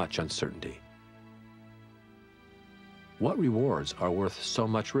so much uncertainty? What rewards are worth so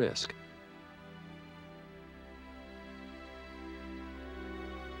much risk?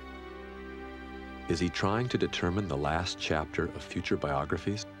 Is he trying to determine the last chapter of future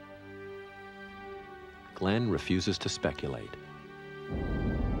biographies? Glenn refuses to speculate.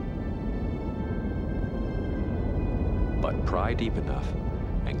 But pry deep enough,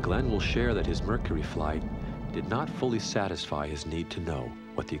 and Glenn will share that his Mercury flight did not fully satisfy his need to know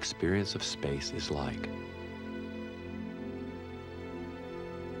what the experience of space is like.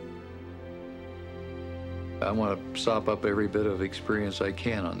 I want to sop up every bit of experience I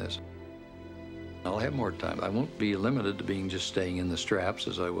can on this. I'll have more time. I won't be limited to being just staying in the straps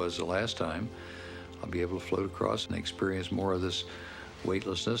as I was the last time. I'll be able to float across and experience more of this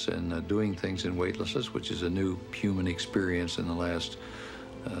weightlessness and doing things in weightlessness, which is a new human experience in the last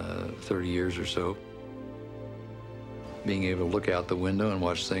 30 years or so. Being able to look out the window and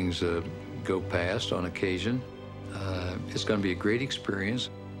watch things go past on occasion. It's going to be a great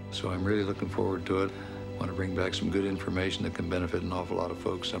experience, so I'm really looking forward to it. I want to bring back some good information that can benefit an awful lot of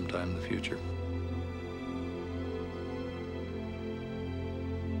folks sometime in the future.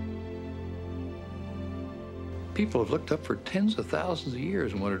 People have looked up for tens of thousands of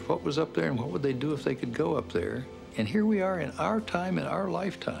years and wondered what was up there and what would they do if they could go up there. And here we are in our time, in our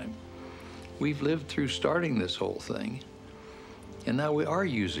lifetime. We've lived through starting this whole thing, and now we are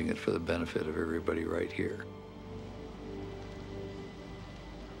using it for the benefit of everybody right here.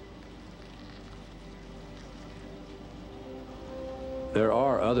 There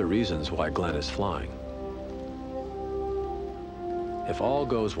are other reasons why Glenn is flying. If all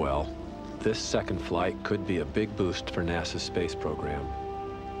goes well, this second flight could be a big boost for NASA's space program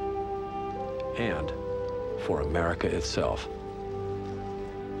and for America itself.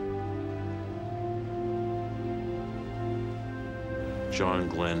 John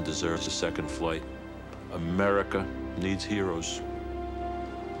Glenn deserves a second flight. America needs heroes.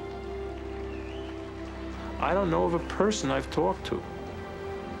 I don't know of a person I've talked to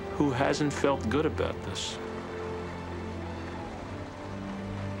who hasn't felt good about this.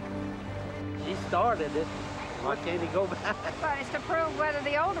 He started it. Why can't he go back? But it's to prove whether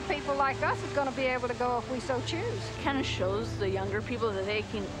the older people like us is going to be able to go if we so choose. Kind of shows the younger people that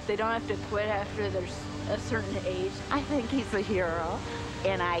they don't have to quit after there's a certain age. I think he's a hero,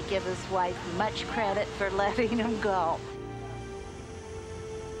 and I give his wife much credit for letting him go.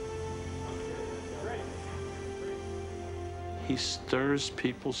 He stirs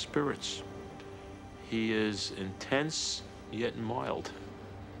people's spirits. He is intense yet mild.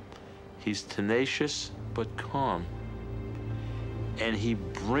 He's tenacious but calm. And he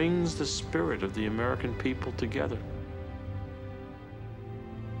brings the spirit of the American people together.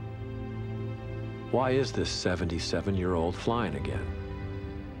 Why is this 77-year-old flying again?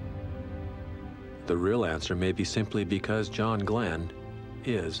 The real answer may be simply because John Glenn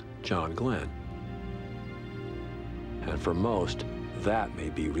is John Glenn. And for most, that may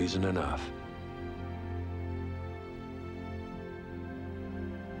be reason enough.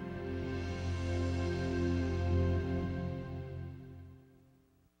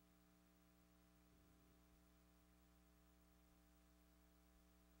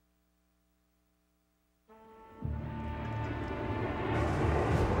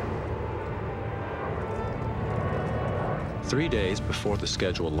 3 days before the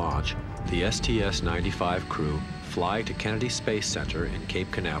scheduled launch, the STS-95 crew fly to Kennedy Space Center in Cape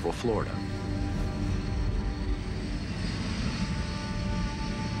Canaveral, Florida.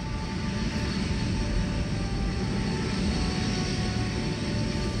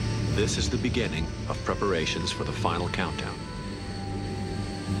 This is the beginning of preparations for the final countdown.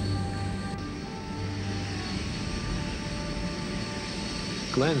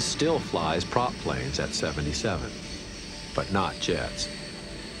 Glenn still flies prop planes at 77, but not jets.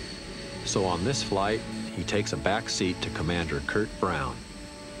 So on this flight, he takes a back seat to Commander Kurt Brown.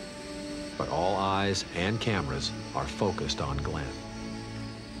 But all eyes and cameras are focused on Glenn.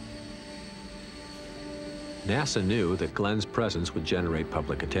 NASA knew that Glenn's presence would generate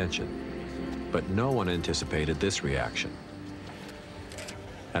public attention, but no one anticipated this reaction.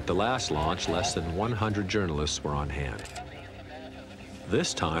 At the last launch, less than 100 journalists were on hand.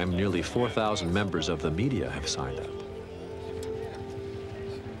 This time, nearly 4,000 members of the media have signed up.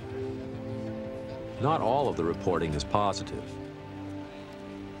 Not all of the reporting is positive.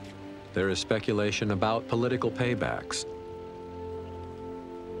 There is speculation about political paybacks.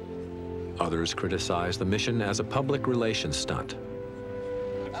 Others criticize the mission as a public relations stunt.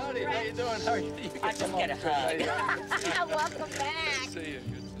 Howdy, how you doing? How are you? I just get a hug. Welcome back. See you.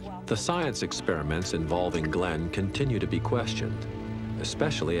 The science experiments involving Glenn continue to be questioned,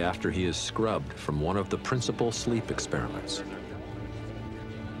 especially after he is scrubbed from one of the principal sleep experiments.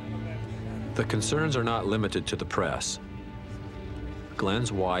 The concerns are not limited to the press.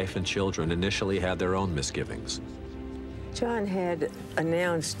 Glenn's wife and children initially had their own misgivings. John had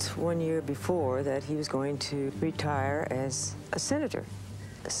announced 1 year before that he was going to retire as a senator.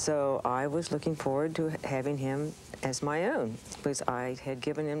 So I was looking forward to having him as my own, because I had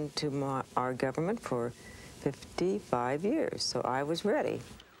given him to our government for 55 years, so I was ready.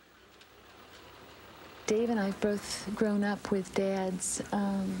 Dave and I have both grown up with Dad's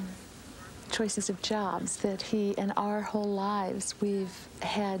choices of jobs, that he and our whole lives we've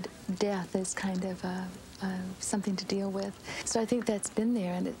had death as kind of something to deal with. So I think that's been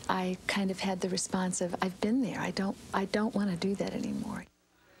there, and I kind of had the response of, I've been there. I don't want to do that anymore.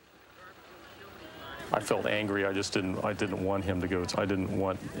 I felt angry. I didn't want him to go. I didn't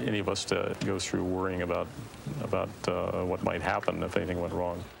want any of us to go through worrying about what might happen if anything went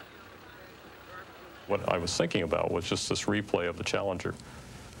wrong. What I was thinking about was just this replay of the Challenger.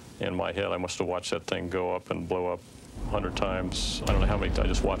 In my head, I must have watched that thing go up and blow up 100 times. I don't know how many. I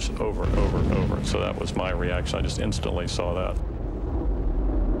just watched it over and over and over. So that was my reaction. I just instantly saw that.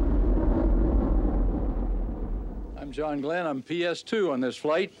 I'm John Glenn. I'm PS2 on this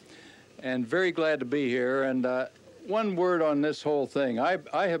flight, and very glad to be here. And one word on this whole thing.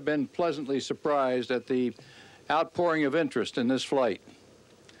 I have been pleasantly surprised at the outpouring of interest in this flight.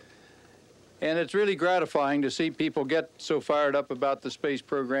 And it's really gratifying to see people get so fired up about the space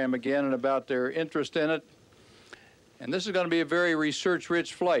program again and about their interest in it. And this is going to be a very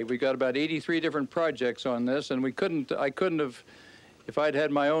research-rich flight. We've got about 83 different projects on this, and I couldn't have, if I'd had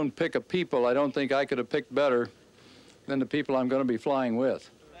my own pick of people, I don't think I could have picked better than the people I'm going to be flying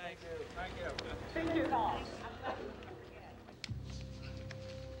with. Thank you. Thank you.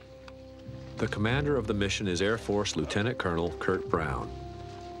 The commander of the mission is Air Force Lieutenant Colonel Kurt Brown.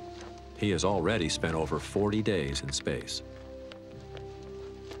 He has already spent over 40 days in space.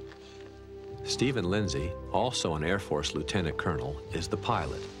 Stephen Lindsay, also an Air Force Lieutenant Colonel, is the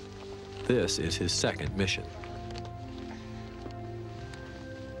pilot. This is his second mission.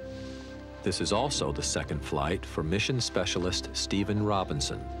 This is also the second flight for mission specialist Stephen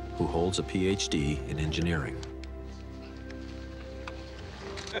Robinson, who holds a PhD in engineering.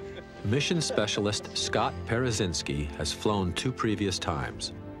 Mission specialist Scott Parazynski has flown 2 previous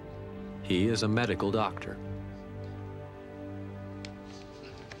times. He is a medical doctor.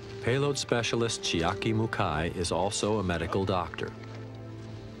 Payload specialist Chiaki Mukai is also a medical doctor.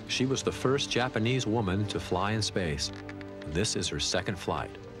 She was the first Japanese woman to fly in space. This is her second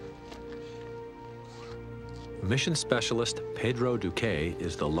flight. Mission specialist Pedro Duque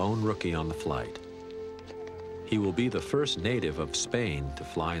is the lone rookie on the flight. He will be the first native of Spain to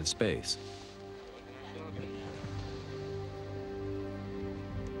fly in space.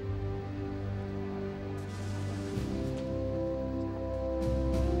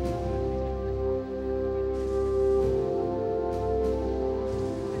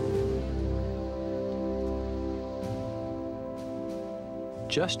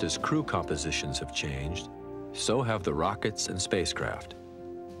 Just as crew compositions have changed, so have the rockets and spacecraft.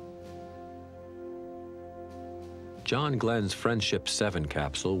 John Glenn's Friendship 7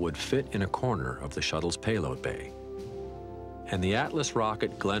 capsule would fit in a corner of the shuttle's payload bay. And the Atlas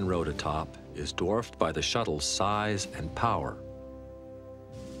rocket Glenn rode atop is dwarfed by the shuttle's size and power.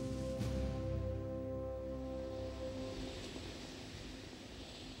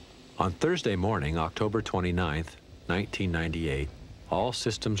 On Thursday morning, October 29th, 1998, all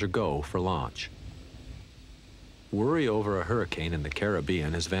systems are go for launch. Worry over a hurricane in the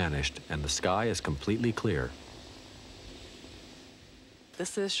Caribbean has vanished, and the sky is completely clear.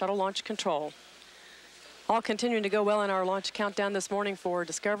 This is Shuttle Launch Control. All continuing to go well in our launch countdown this morning for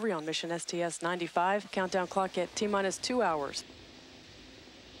Discovery on mission STS-95. Countdown clock at T-minus 2 hours.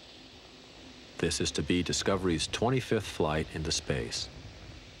 This is to be Discovery's 25th flight into space.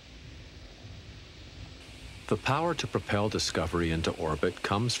 The power to propel Discovery into orbit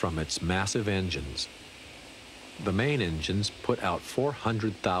comes from its massive engines. The main engines put out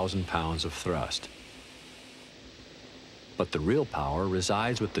 400,000 pounds of thrust. But the real power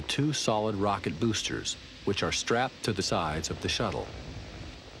resides with the two solid rocket boosters, which are strapped to the sides of the shuttle.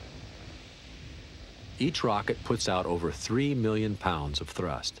 Each rocket puts out over 3 million pounds of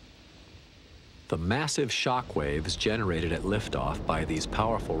thrust. The massive shock waves generated at liftoff by these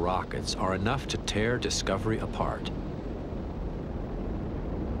powerful rockets are enough to tear Discovery apart.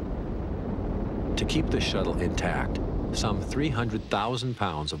 To keep the shuttle intact, some 300,000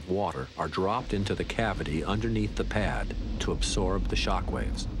 pounds of water are dropped into the cavity underneath the pad to absorb the shock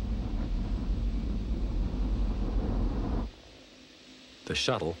waves. The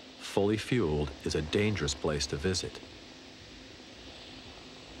shuttle, fully fueled, is a dangerous place to visit.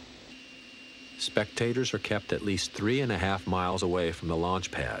 Spectators are kept at least 3.5 miles away from the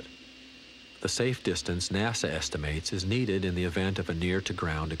launch pad. The safe distance NASA estimates is needed in the event of a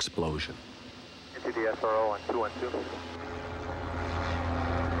near-to-ground explosion. Into the SRO on 212.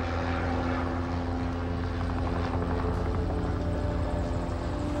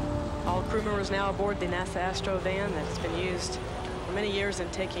 All crew members now aboard the NASA Astro van that's been used for many years in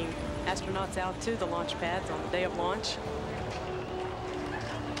taking astronauts out to the launch pads on the day of launch.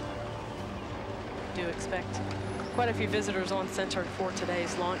 Do expect quite a few visitors on center for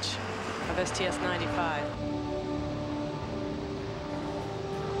today's launch of STS-95.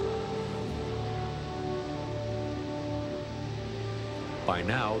 By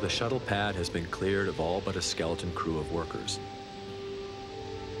now, the shuttle pad has been cleared of all but a skeleton crew of workers.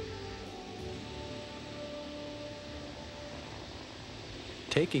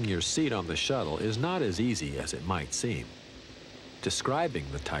 Taking your seat on the shuttle is not as easy as it might seem. Describing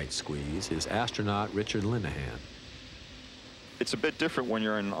the tight squeeze is astronaut Richard Linehan. It's a bit different when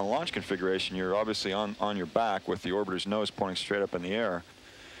you're in a launch configuration. You're obviously on your back with the orbiter's nose pointing straight up in the air.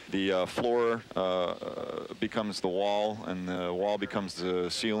 The floor becomes the wall, and the wall becomes the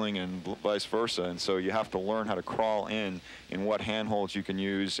ceiling, and vice versa. And so you have to learn how to crawl in what handholds you can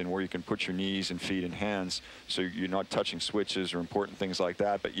use and where you can put your knees and feet and hands, so you're not touching switches or important things like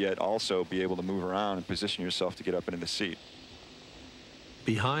that, but yet also be able to move around and position yourself to get up into the seat.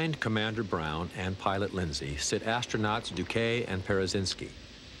 Behind Commander Brown and pilot Lindsay sit astronauts Duque and Perezinski.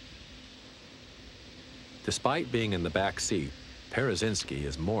 Despite being in the back seat, Perezinski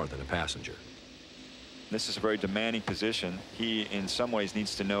is more than a passenger. This is a very demanding position. He, in some ways,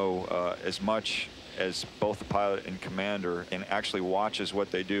 needs to know as much as both the pilot and commander, and actually watches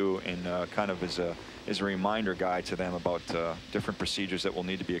what they do in kind of as a reminder guide to them about different procedures that will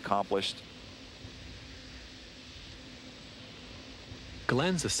need to be accomplished.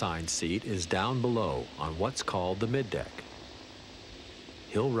 Glenn's assigned seat is down below on what's called the middeck.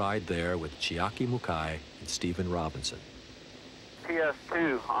 He'll ride there with Chiaki Mukai and Stephen Robinson.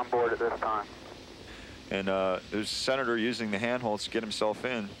 PS2 on board at this time. And there's a senator using the handholds to get himself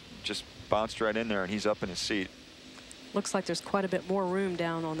in. Just bounced right in there, and he's up in his seat. Looks like there's quite a bit more room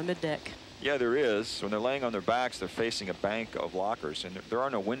down on the middeck. Yeah, there is. When they're laying on their backs, they're facing a bank of lockers, and there are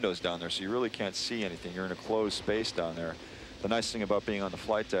no windows down there, so you really can't see anything. You're in a closed space down there. The nice thing about being on the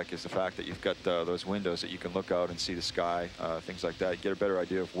flight deck is the fact that you've got those windows that you can look out and see the sky, things like that. You get a better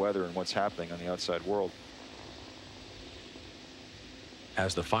idea of weather and what's happening on the outside world.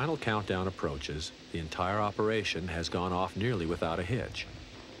 As the final countdown approaches, the entire operation has gone off nearly without a hitch.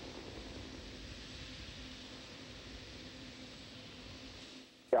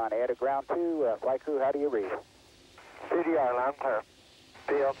 John, air to ground 2, flight crew, how do you read? CDR, loud and clear.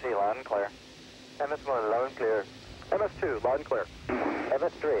 PLC, loud and clear. MS1, loud and clear. MS2, loud and clear.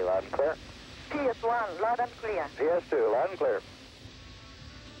 MS3, loud and clear. PS1, loud and clear. PS2, loud and clear.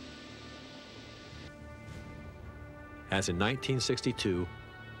 As in 1962,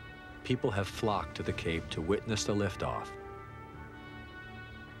 people have flocked to the Cape to witness the liftoff.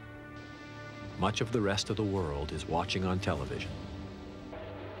 Much of the rest of the world is watching on television.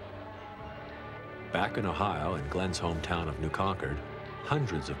 Back in Ohio, in Glenn's hometown of New Concord,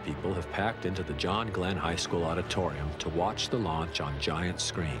 hundreds of people have packed into the John Glenn High School auditorium to watch the launch on giant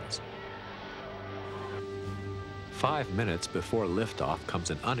screens. 5 minutes before liftoff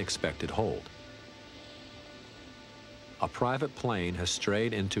comes an unexpected hold. A private plane has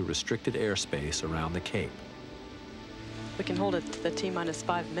strayed into restricted airspace around the Cape. We can hold it to the T-minus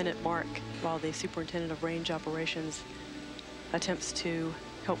 5 minute mark while the Superintendent of Range Operations attempts to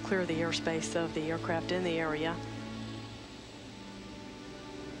help clear the airspace of the aircraft in the area.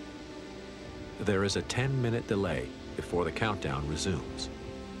 There is a 10-minute delay before the countdown resumes.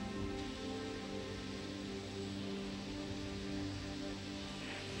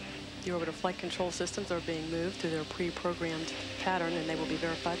 The Orbiter Flight Control Systems are being moved through their pre-programmed pattern, and they will be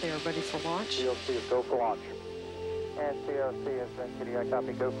verified they are ready for launch. TLC is go for launch. And TLC is NTD, I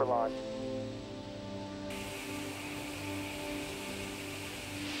copy, go for launch.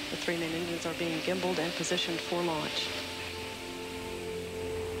 The 3 main engines are being gimbaled and positioned for launch.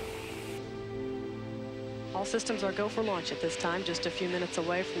 All systems are go for launch at this time, just a few minutes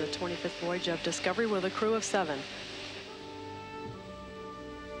away from the 25th voyage of Discovery with a crew of 7.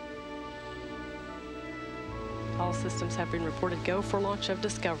 All systems have been reported go for launch of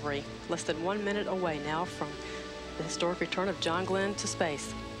Discovery, less than 1 minute away now from the historic return of John Glenn to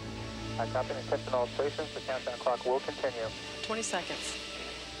space. I copy, attention all stations, the countdown clock will continue. 20 seconds.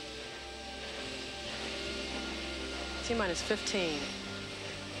 T-minus 15.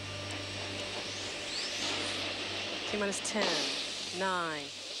 T-minus 10, 9,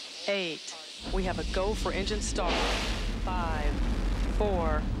 8. We have a go for engine start. 5,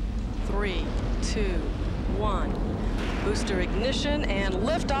 4, 3, 2, 1. Booster ignition and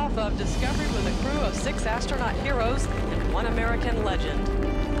liftoff of Discovery with a crew of 6 astronaut heroes and 1 American legend.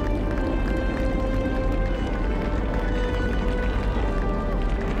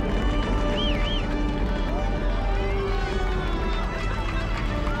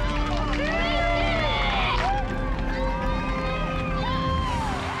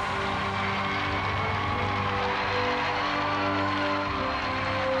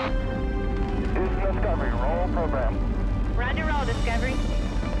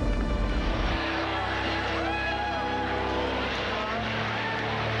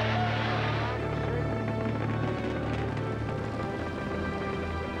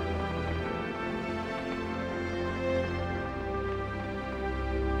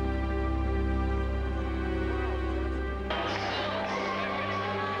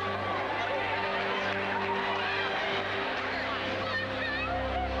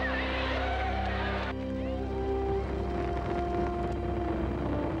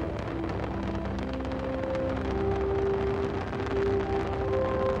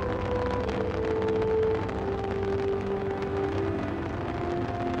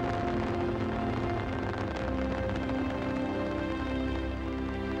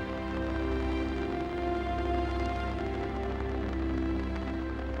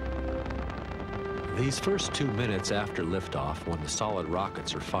 These first 2 minutes after liftoff, when the solid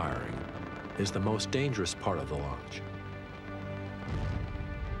rockets are firing, is the most dangerous part of the launch.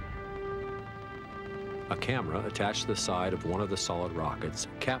 A camera attached to the side of one of the solid rockets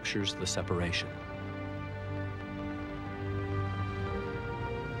captures the separation.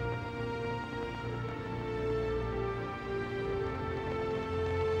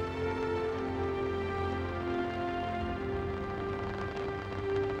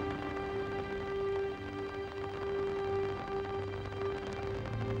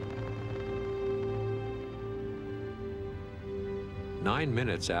 Nine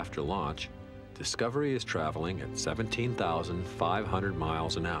minutes after launch, Discovery is traveling at 17,500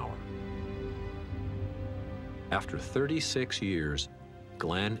 miles an hour. After 36 years,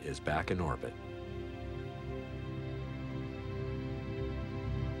 Glenn is back in orbit.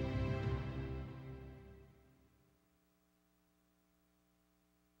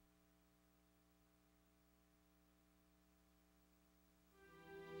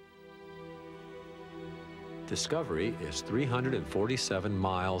 Discovery is 347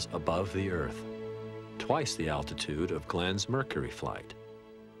 miles above the Earth, twice the altitude of Glenn's Mercury flight.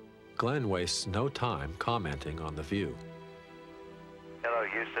 Glenn wastes no time commenting on the view. Hello,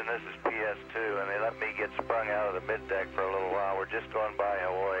 Houston. This is PS2, and they let me get sprung out of the middeck for a little while. We're just going by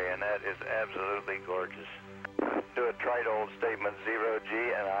Hawaii, and that is absolutely gorgeous. Do a trite old statement,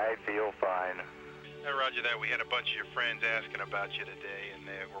 0G, and I feel fine. Roger that. We had a bunch of your friends asking about you today, and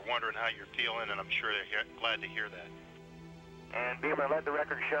they were wondering how you're feeling, and I'm sure they're glad to hear that. And Beamer, let the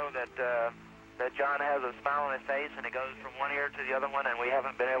record show that that John has a smile on his face, and it goes from one ear to the other one, and we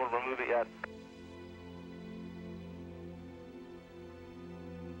haven't been able to remove it yet.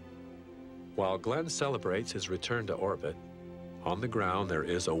 While Glenn celebrates his return to orbit, on the ground there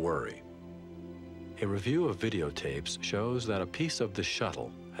is a worry. A review of videotapes shows that a piece of the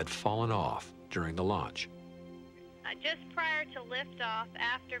shuttle had fallen off during the launch. Just prior to liftoff,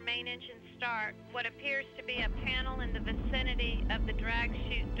 after main engine start, what appears to be a panel in the vicinity of the drag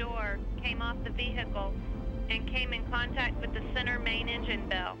chute door came off the vehicle and came in contact with the center main engine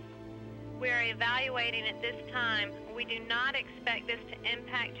bell. We are evaluating at this time. We do not expect this to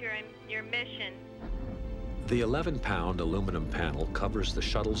impact your mission. The 11-pound aluminum panel covers the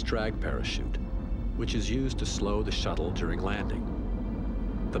shuttle's drag parachute, which is used to slow the shuttle during landing.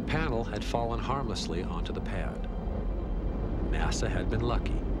 The panel had fallen harmlessly onto the pad. NASA had been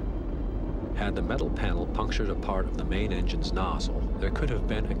lucky. Had the metal panel punctured a part of the main engine's nozzle, there could have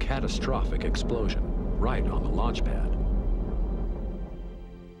been a catastrophic explosion right on the launch pad.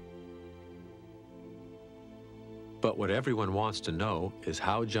 But what everyone wants to know is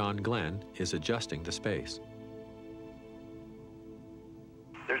how John Glenn is adjusting to space.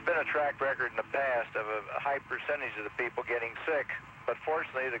 There's been a track record in the past of a high percentage of the people getting sick, but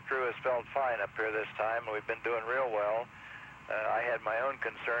fortunately the crew has felt fine up here this time, and we've been doing real well. I had my own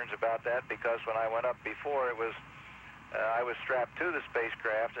concerns about that because when I went up before, I was strapped to the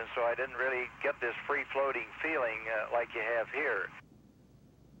spacecraft, and so I didn't really get this free-floating feeling like you have here.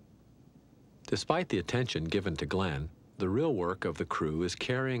 Despite the attention given to Glenn, the real work of the crew is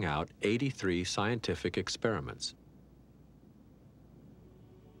carrying out 83 scientific experiments.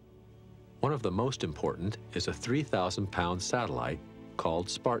 One of the most important is a 3,000-pound satellite called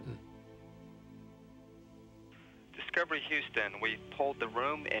Spartan. Discovery Houston, we've pulled the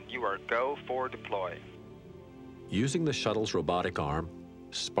room and you are go for deploy. Using the shuttle's robotic arm,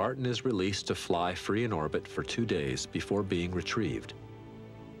 Spartan is released to fly free in orbit for 2 days before being retrieved.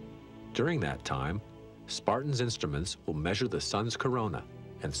 During that time, Spartan's instruments will measure the sun's corona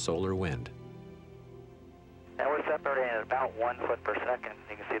and solar wind. Now we're separating at about 1 foot per second.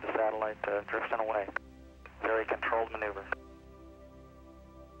 You can see the satellite drifting away. Very controlled maneuver.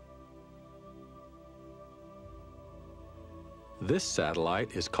 This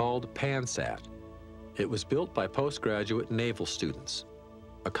satellite is called PanSat. It was built by postgraduate naval students,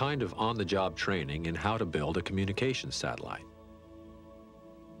 a kind of on-the-job training in how to build a communications satellite.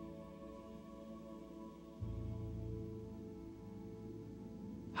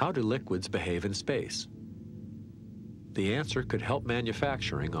 How do liquids behave in space? The answer could help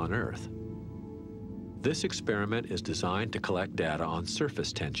manufacturing on Earth. This experiment is designed to collect data on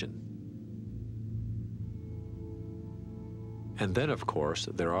surface tension. And then, of course,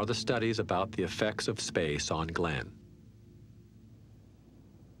 there are the studies about the effects of space on Glenn.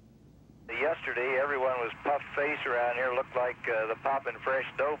 Yesterday, everyone was puff-faced around here, looked like the poppin' fresh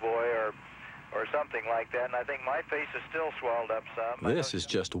doughboy or something like that, and I think my face is still swelled up some. This is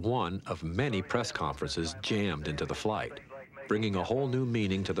just one of many press conferences jammed into the flight, bringing a whole new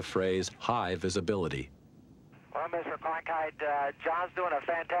meaning to the phrase high visibility. Well, Mr. Cronkite, John's doing a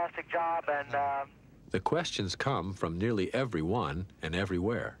fantastic job, and the questions come from nearly everyone and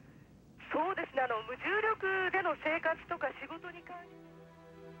everywhere.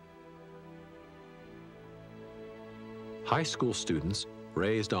 High school students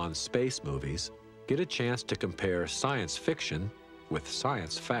raised on space movies get a chance to compare science fiction with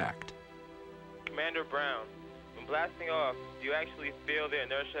science fact. Commander Brown, when blasting off, do you actually feel the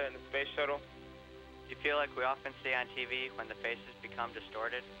inertia in the space shuttle? Do you feel like we often see on TV when the faces become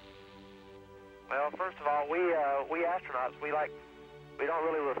distorted? Well, first of all, we astronauts, we don't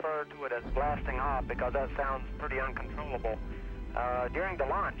really refer to it as blasting off because that sounds pretty uncontrollable. During the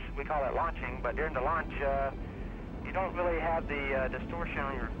launch, we call it launching, but during the launch, you don't really have the distortion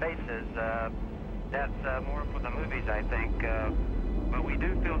on your faces. That's more for the movies, I think. But we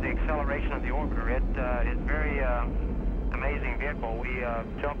do feel the acceleration of the orbiter. It is very amazing vehicle. We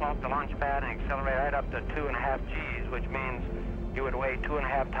jump off the launch pad and accelerate right up to 2.5 Gs, which means you would weigh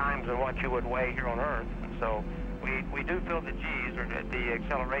 2.5 times than what you would weigh here on Earth. So we do feel the Gs, or the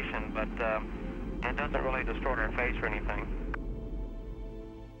acceleration, but it doesn't really distort our face or anything.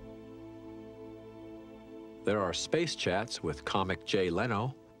 There are space chats with comic Jay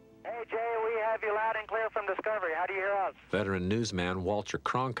Leno. Hey, Jay, we have you loud and clear from Discovery. How do you hear us? Veteran newsman Walter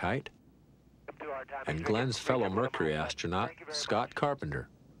Cronkite, and Glenn's fellow Mercury astronaut, Scott Carpenter.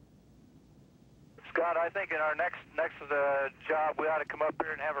 Scott, I think in our next job, we ought to come up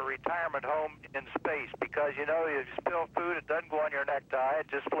here and have a retirement home in space because, you know, you spill food, it doesn't go on your necktie, it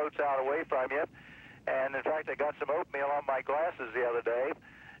just floats out away from you. And, in fact, I got some oatmeal on my glasses the other day.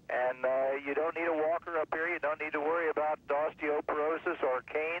 And you don't need a walker up here. You don't need to worry about osteoporosis or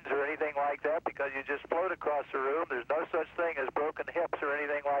canes or anything like that because you just float across the room. There's no such thing as broken hips or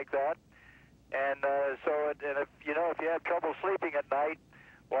anything like that. have trouble sleeping at night,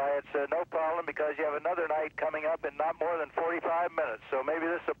 why, it's no problem because you have another night coming up in not more than 45 minutes. So maybe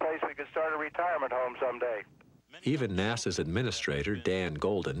this is a place we could start a retirement home someday. Even NASA's administrator, Dan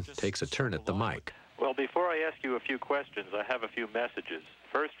Golden, takes a turn at the mic. Well, before I ask you a few questions, I have a few messages.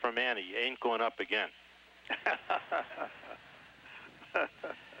 First from Annie, you ain't going up again.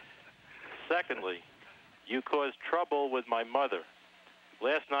 Secondly, you caused trouble with my mother.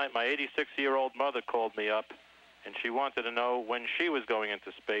 Last night, my 86-year-old mother called me up, and she wanted to know when she was going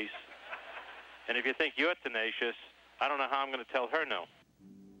into space. And if you think you're tenacious, I don't know how I'm going to tell her no.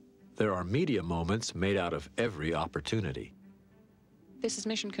 There are media moments made out of every opportunity. This is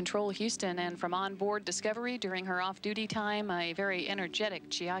Mission Control Houston, and from onboard Discovery during her off-duty time, a very energetic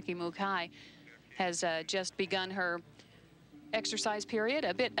Chiaki Mukai has just begun her exercise period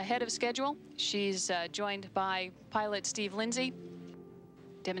a bit ahead of schedule. She's joined by pilot Steve Lindsay,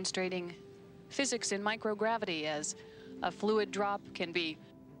 demonstrating physics in microgravity as a fluid drop can be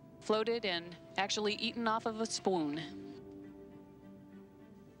floated and actually eaten off of a spoon.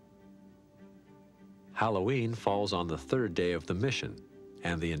 Halloween falls on the third day of the mission,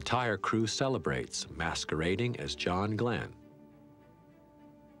 and the entire crew celebrates, masquerading as John Glenn.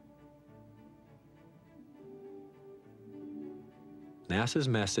 NASA's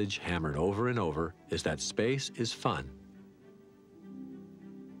message, hammered over and over, is that space is fun.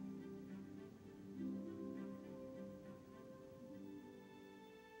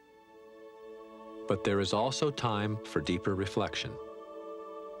 But there is also time for deeper reflection.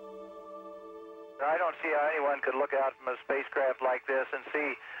 I don't see how anyone could look out from a spacecraft like this and see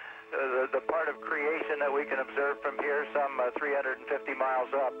the part of creation that we can observe from here, some 350 miles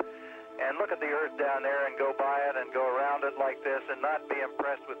up, and look at the Earth down there and go by it and go around it like this and not be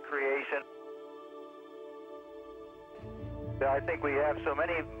impressed with creation. I think we have so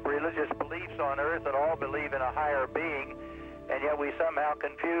many religious beliefs on Earth that all believe in a higher being, and yet we somehow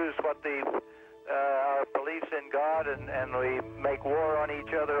confuse what our beliefs in God, and we make war on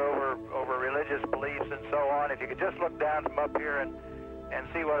each other over religious beliefs and so on. If you could just look down from up here and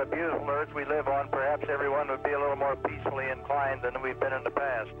see what a beautiful Earth we live on, perhaps everyone would be a little more peacefully inclined than we've been in the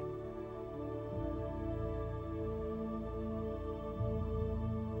past.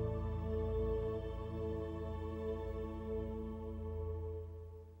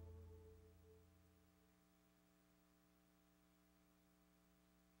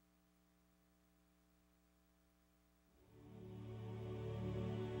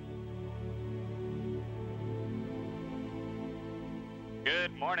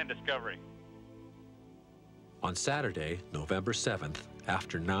 Good morning, Discovery. On Saturday, November 7th,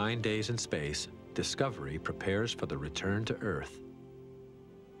 after 9 days in space, Discovery prepares for the return to Earth.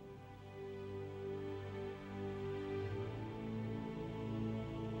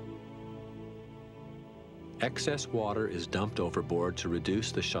 Excess water is dumped overboard to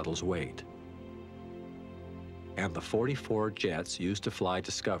reduce the shuttle's weight. And the 44 jets used to fly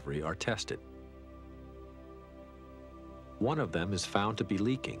Discovery are tested. One of them is found to be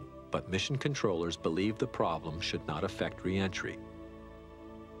leaking, but mission controllers believe the problem should not affect re-entry.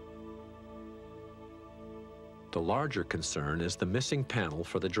 The larger concern is the missing panel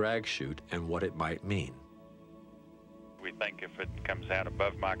for the drag chute and what it might mean. We think if it comes out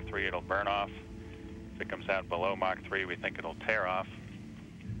above Mach 3, it'll burn off. If it comes out below Mach 3, we think it'll tear off.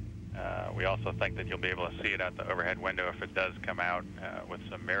 We also think that you'll be able to see it out the overhead window if it does come out with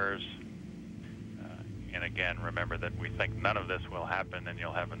some mirrors. And again, remember that we think none of this will happen and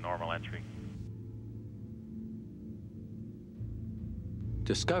you'll have a normal entry.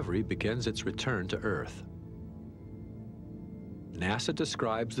 Discovery begins its return to Earth. NASA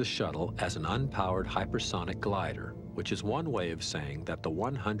describes the shuttle as an unpowered hypersonic glider, which is one way of saying that the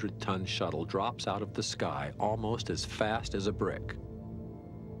 100-ton shuttle drops out of the sky almost as fast as a brick.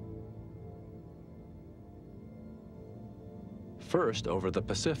 First over the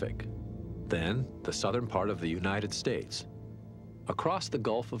Pacific, then the southern part of the United States, across the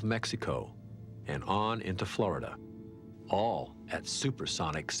Gulf of Mexico, and on into Florida, all at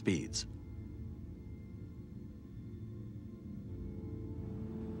supersonic speeds.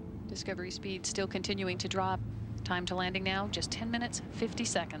 Discovery speed still continuing to drop. Time to landing now, just 10 minutes, 50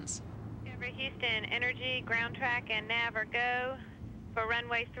 seconds. Discovery Houston, energy, ground track, and nav are go for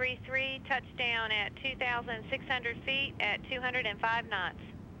runway 33, touchdown at 2,600 feet at 205 knots.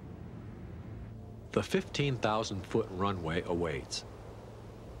 The 15,000-foot runway awaits.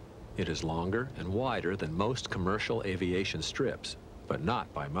 It is longer and wider than most commercial aviation strips, but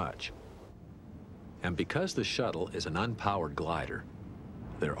not by much. And because the shuttle is an unpowered glider,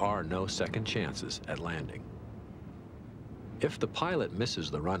 there are no second chances at landing. If the pilot misses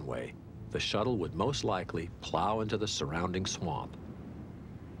the runway, the shuttle would most likely plow into the surrounding swamp.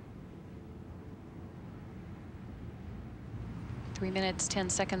 3 minutes, 10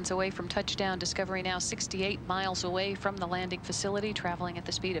 seconds away from touchdown. Discovery now 68 miles away from the landing facility, traveling at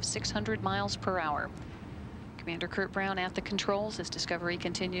the speed of 600 miles per hour. Commander Kurt Brown at the controls as Discovery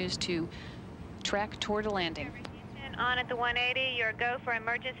continues to track toward a landing. On at the 180, your go for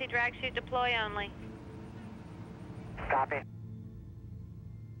emergency drag chute deploy only. Copy.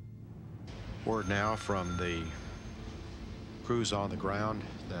 Word now from the crews on the ground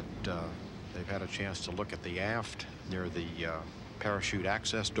that they've had a chance to look at the aft near the parachute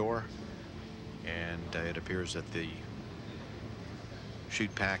access door, and it appears that the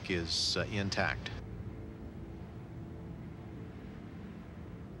chute pack is intact.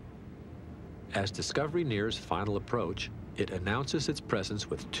 As Discovery nears final approach, it announces its presence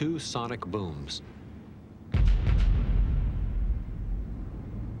with 2 sonic booms.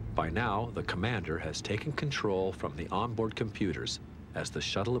 By now, the commander has taken control from the onboard computers as the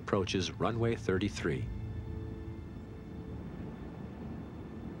shuttle approaches runway 33.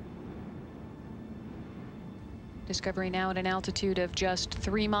 Discovery now at an altitude of just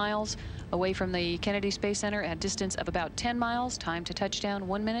 3 miles away from the Kennedy Space Center at a distance of about 10 miles. Time to touchdown,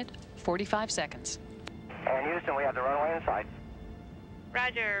 1 minute, 45 seconds. And Houston, we have the runway in sight.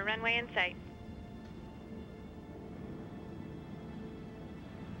 Roger, runway in sight.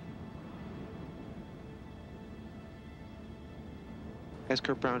 As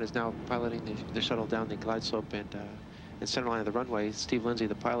Kurt Brown is now piloting the shuttle down the glide slope and center line of the runway, Steve Lindsay,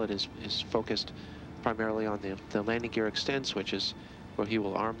 the pilot, is focused primarily on the landing gear extend switches, where he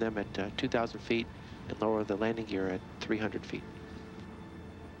will arm them at 2,000 feet and lower the landing gear at 300 feet.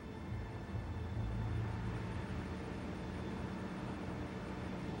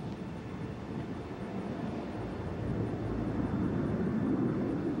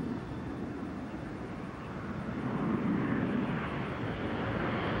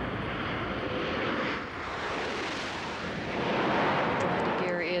 Landing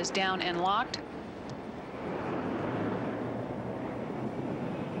gear is down and locked.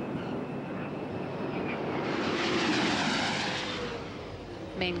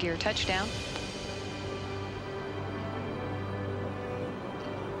 Main gear touchdown.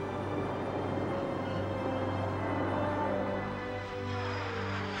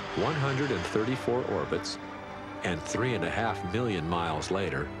 "134 orbits, and 3.5 million miles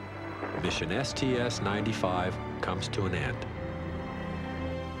later, mission STS-95 comes to an end.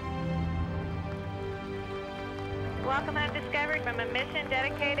 Welcome on Discovery from a mission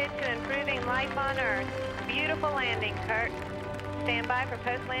dedicated to improving life on Earth. Beautiful landing, Kurt. Stand by for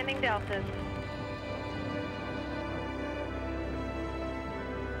post-landing deltas.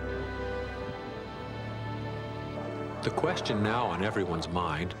 The question now on everyone's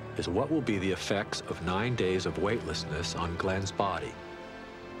mind is what will be the effects of 9 days of weightlessness on Glenn's body.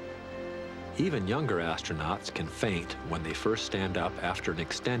 Even younger astronauts can faint when they first stand up after an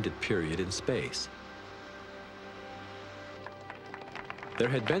extended period in space. There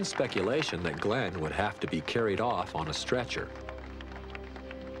had been speculation that Glenn would have to be carried off on a stretcher.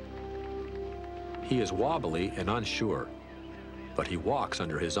 He is wobbly and unsure, but he walks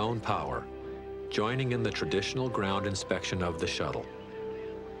under his own power, joining in the traditional ground inspection of the shuttle.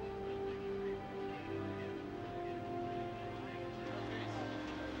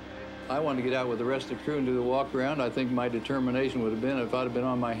 I wanted to get out with the rest of the crew and do the walk around. I think my determination would have been, if I'd have been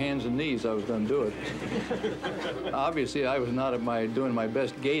on my hands and knees, I was going to do it. Obviously, I was not at doing my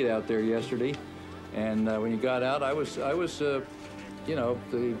best gait out there yesterday, and when you got out, I was, you know,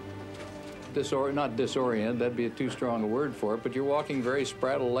 not disoriented, that'd be too strong a word for it, but you're walking very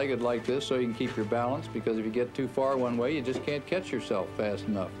spraddle-legged like this so you can keep your balance, because if you get too far one way, you just can't catch yourself fast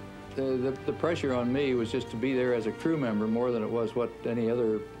enough. The pressure on me was just to be there as a crew member more than it was what any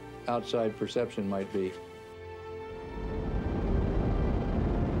other outside perception might be.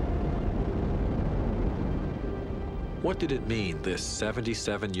 What did it mean, this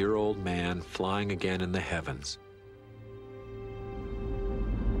 77-year-old man flying again in the heavens?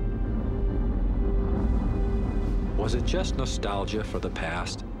 Was it just nostalgia for the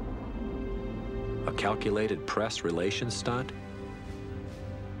past? A calculated press relations stunt?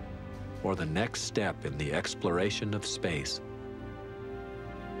 Or the next step in the exploration of space?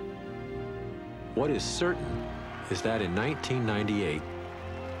 What is certain is that in 1998,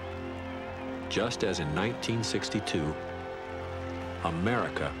 just as in 1962,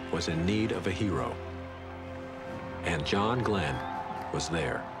 America was in need of a hero, and John Glenn was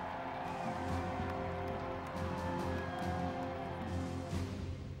there.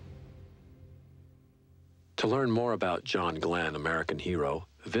 To learn more about John Glenn, American hero,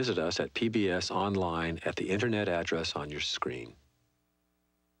 Visit us at PBS online at the internet address on your screen.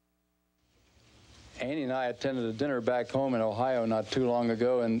 Annie and I attended a dinner back home in Ohio not too long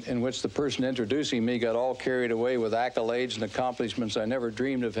ago in which the person introducing me got all carried away with accolades and accomplishments I never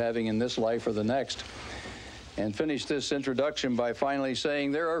dreamed of having in this life or the next, and finished this introduction by finally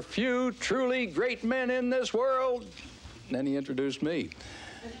saying, "There are few truly great men in this world." And then he introduced me.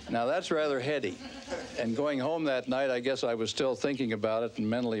 Now that's rather heady. And going home that night, I guess I was still thinking about it and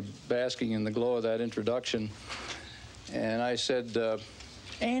mentally basking in the glow of that introduction. And I said,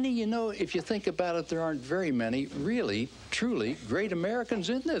 Annie, you know, if you think about it, there aren't very many really, truly great Americans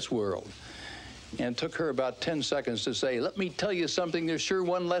in this world. And it took her about 10 seconds to say, "Let me tell you something, there's sure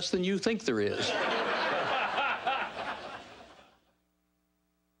one less than you think there is."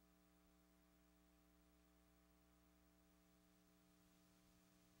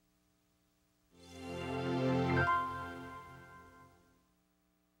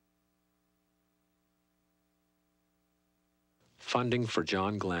 Funding for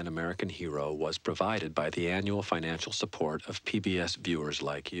John Glenn, American Hero, was provided by the annual financial support of PBS viewers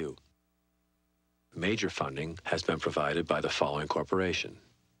like you. Major funding has been provided by the following corporation.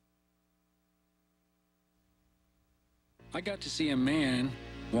 I got to see a man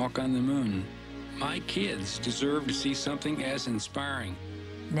walk on the moon. My kids deserve to see something as inspiring.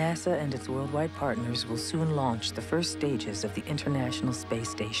 NASA and its worldwide partners will soon launch the first stages of the International Space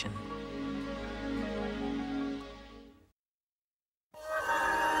Station.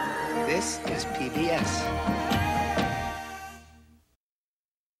 This is PBS.